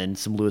there, and then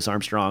some Louis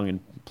Armstrong and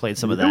played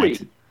some of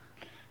that.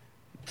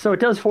 So it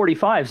does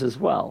 45s as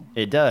well.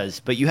 It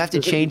does, but you have to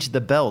change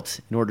the belt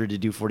in order to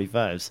do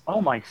 45s.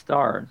 Oh my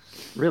stars!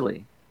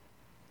 Really?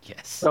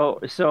 Yes.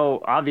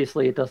 So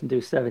obviously it doesn't do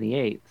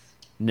 78s.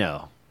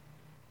 No.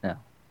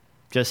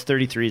 Just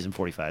 33s and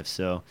 45s.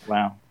 So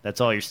wow,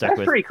 that's all you're stuck with.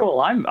 That's pretty cool.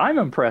 I'm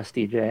impressed,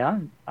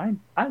 DJ. I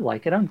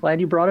like it. I'm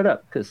glad you brought it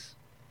up because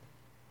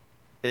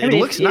it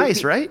looks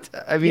nice, right?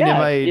 I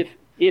mean,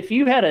 if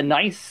you had a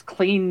nice,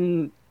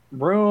 clean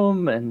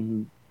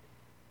room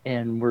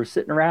and we're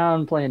sitting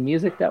around playing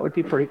music, that would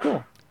be pretty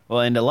cool. Well,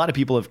 and a lot of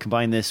people have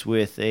combined this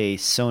with a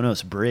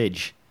Sonos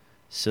bridge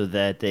so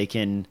that they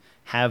can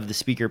have the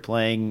speaker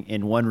playing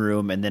in one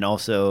room and then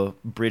also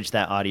bridge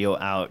that audio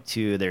out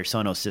to their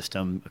Sonos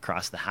system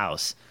across the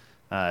house.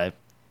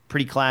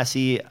 Pretty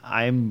classy.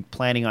 I'm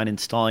planning on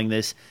installing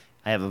this.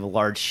 I have a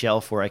large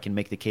shelf where I can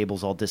make the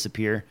cables all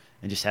disappear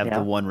and just have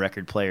the one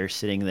record player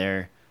sitting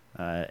there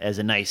as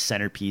a nice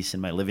centerpiece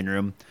in my living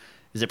room.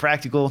 Is it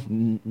practical?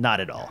 Not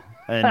at all.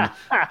 And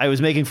I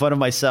was making fun of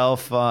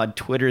myself on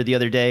Twitter the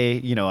other day.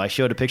 I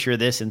showed a picture of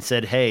this and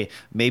said, hey,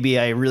 maybe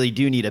I really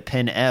do need a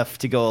Pen F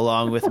to go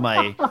along with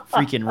my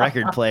freaking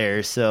record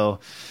player. So,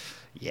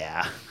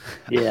 yeah.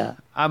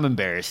 I'm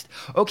embarrassed.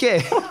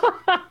 Okay.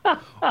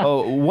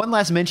 One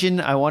last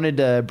mention. I wanted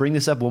to bring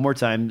this up one more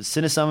time.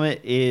 CineSummit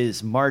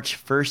is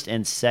March 1st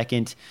and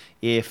 2nd.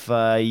 If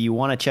you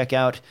want to check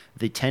out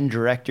the 10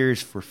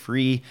 directors for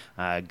free,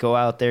 go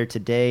out there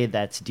today.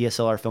 That's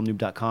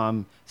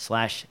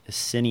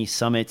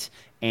dslrfilmnoob.com/CineSummit,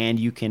 and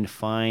you can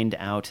find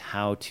out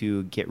how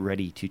to get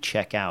ready to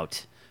check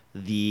out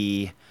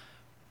the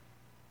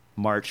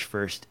March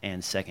 1st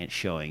and 2nd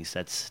showings.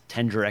 That's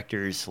 10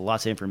 directors,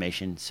 lots of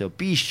information, so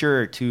be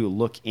sure to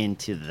look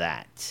into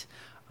that.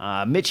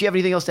 Mitch, you have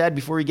anything else to add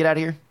before we get out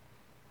of here?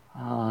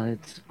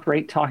 It's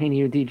great talking to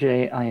you,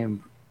 DJ. I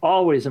am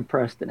always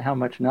impressed at how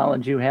much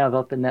knowledge you have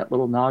up in that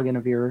little noggin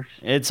of yours.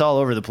 It's all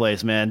over the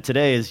place, man.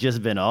 Today has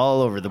just been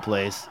all over the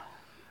place.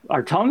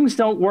 Our tongues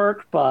don't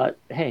work, but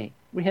hey,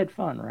 we had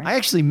fun, right? I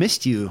actually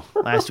missed you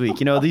last week.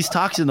 These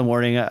talks in the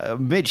morning,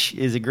 Mitch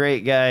is a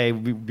great guy.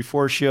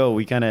 Before show,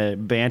 we kind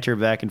of banter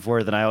back and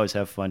forth, and I always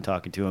have fun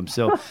talking to him.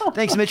 So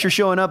thanks, Mitch, for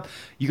showing up.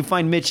 You can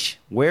find Mitch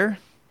where?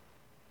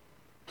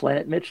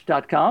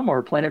 PlanetMitch.com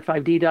or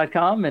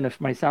Planet5D.com. And if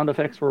my sound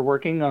effects were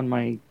working on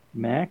my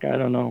Mac, I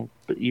don't know,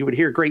 but you would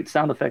hear great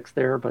sound effects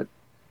there. But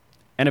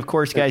And of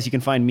course, guys, you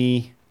can find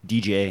me,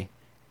 DJ,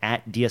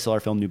 at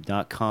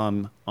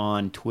DSLRFilmNoob.com,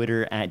 on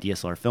Twitter at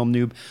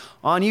DSLRFilmNoob,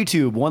 on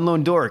YouTube, One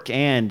Lone Dork,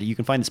 and you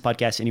can find this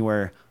podcast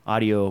anywhere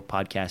audio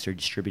podcasts are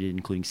distributed,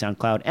 including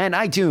SoundCloud and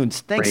iTunes.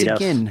 Thanks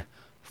again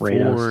for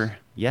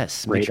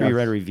make sure you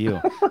write a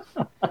review.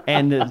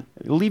 And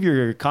leave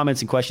your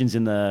comments and questions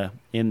in the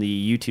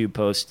YouTube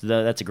post.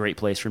 That's a great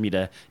place for me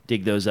to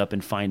dig those up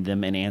and find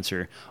them and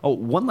answer. Oh,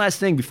 one last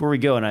thing before we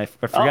go, and I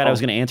forgot I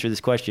was going to answer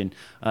this question.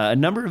 A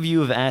number of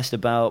you have asked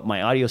about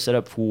my audio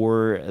setup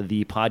for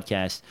the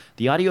podcast.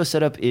 The audio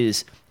setup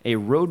is a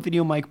Rode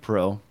VideoMic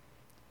Pro.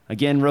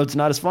 Again, Rode's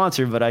not a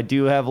sponsor, but I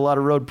do have a lot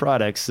of Rode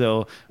products.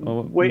 So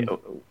wait, that's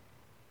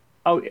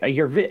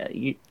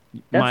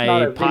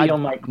not a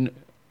VideoMic.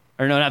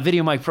 Or no, not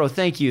VideoMic Pro.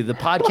 Thank you. The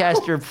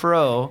Podcaster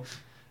Pro,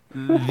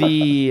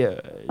 the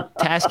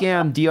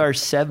Tascam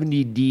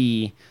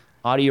DR70D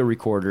audio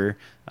recorder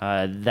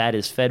that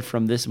is fed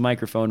from this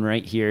microphone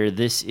right here.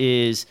 This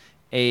is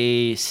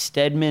a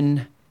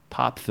Stedman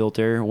pop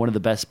filter, one of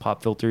the best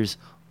pop filters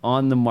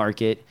on the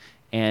market,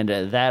 and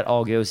that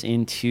all goes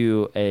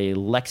into a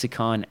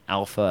Lexicon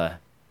Alpha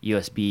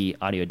USB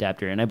audio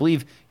adapter. And I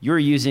believe you're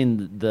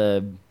using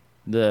the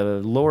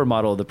lower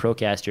model of the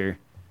Procaster,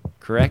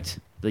 correct?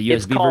 The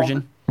USB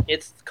version?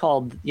 It's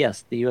called,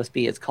 yes, the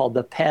USB. It's called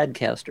the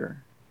Padcaster.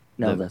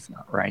 No, that's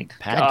not right.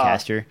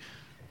 Padcaster?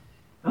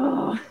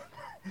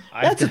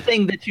 That's the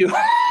thing that you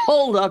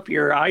hold up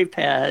your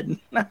iPad.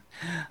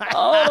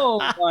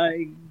 Oh,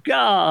 my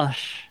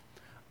gosh.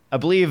 I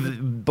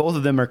believe both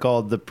of them are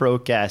called the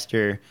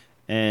Procaster,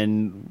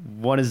 and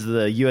one is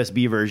the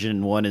USB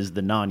version, one is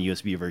the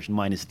non-USB version.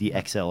 Mine is the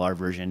XLR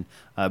version.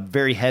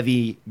 Very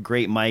heavy,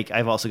 great mic.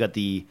 I've also got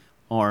the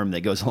arm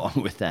that goes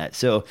along with that.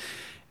 So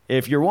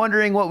if you're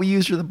wondering what we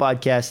use for the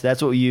podcast,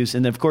 that's what we use.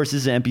 And then, of course,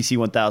 this is an MPC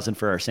 1000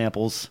 for our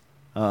samples.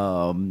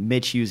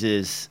 Mitch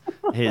uses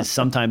his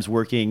sometimes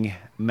working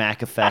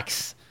Mac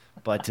effects,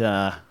 but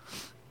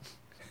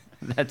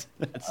that's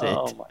it.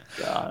 Oh, my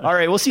God. All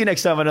right, we'll see you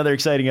next time on another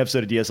exciting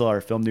episode of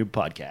DSLR Film Noob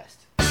Podcast.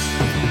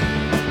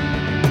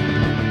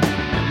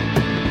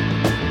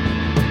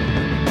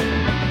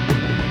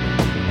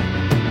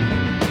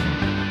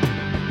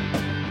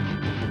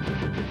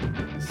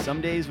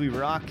 Some days we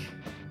rock,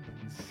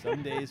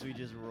 some days we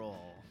just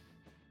roll.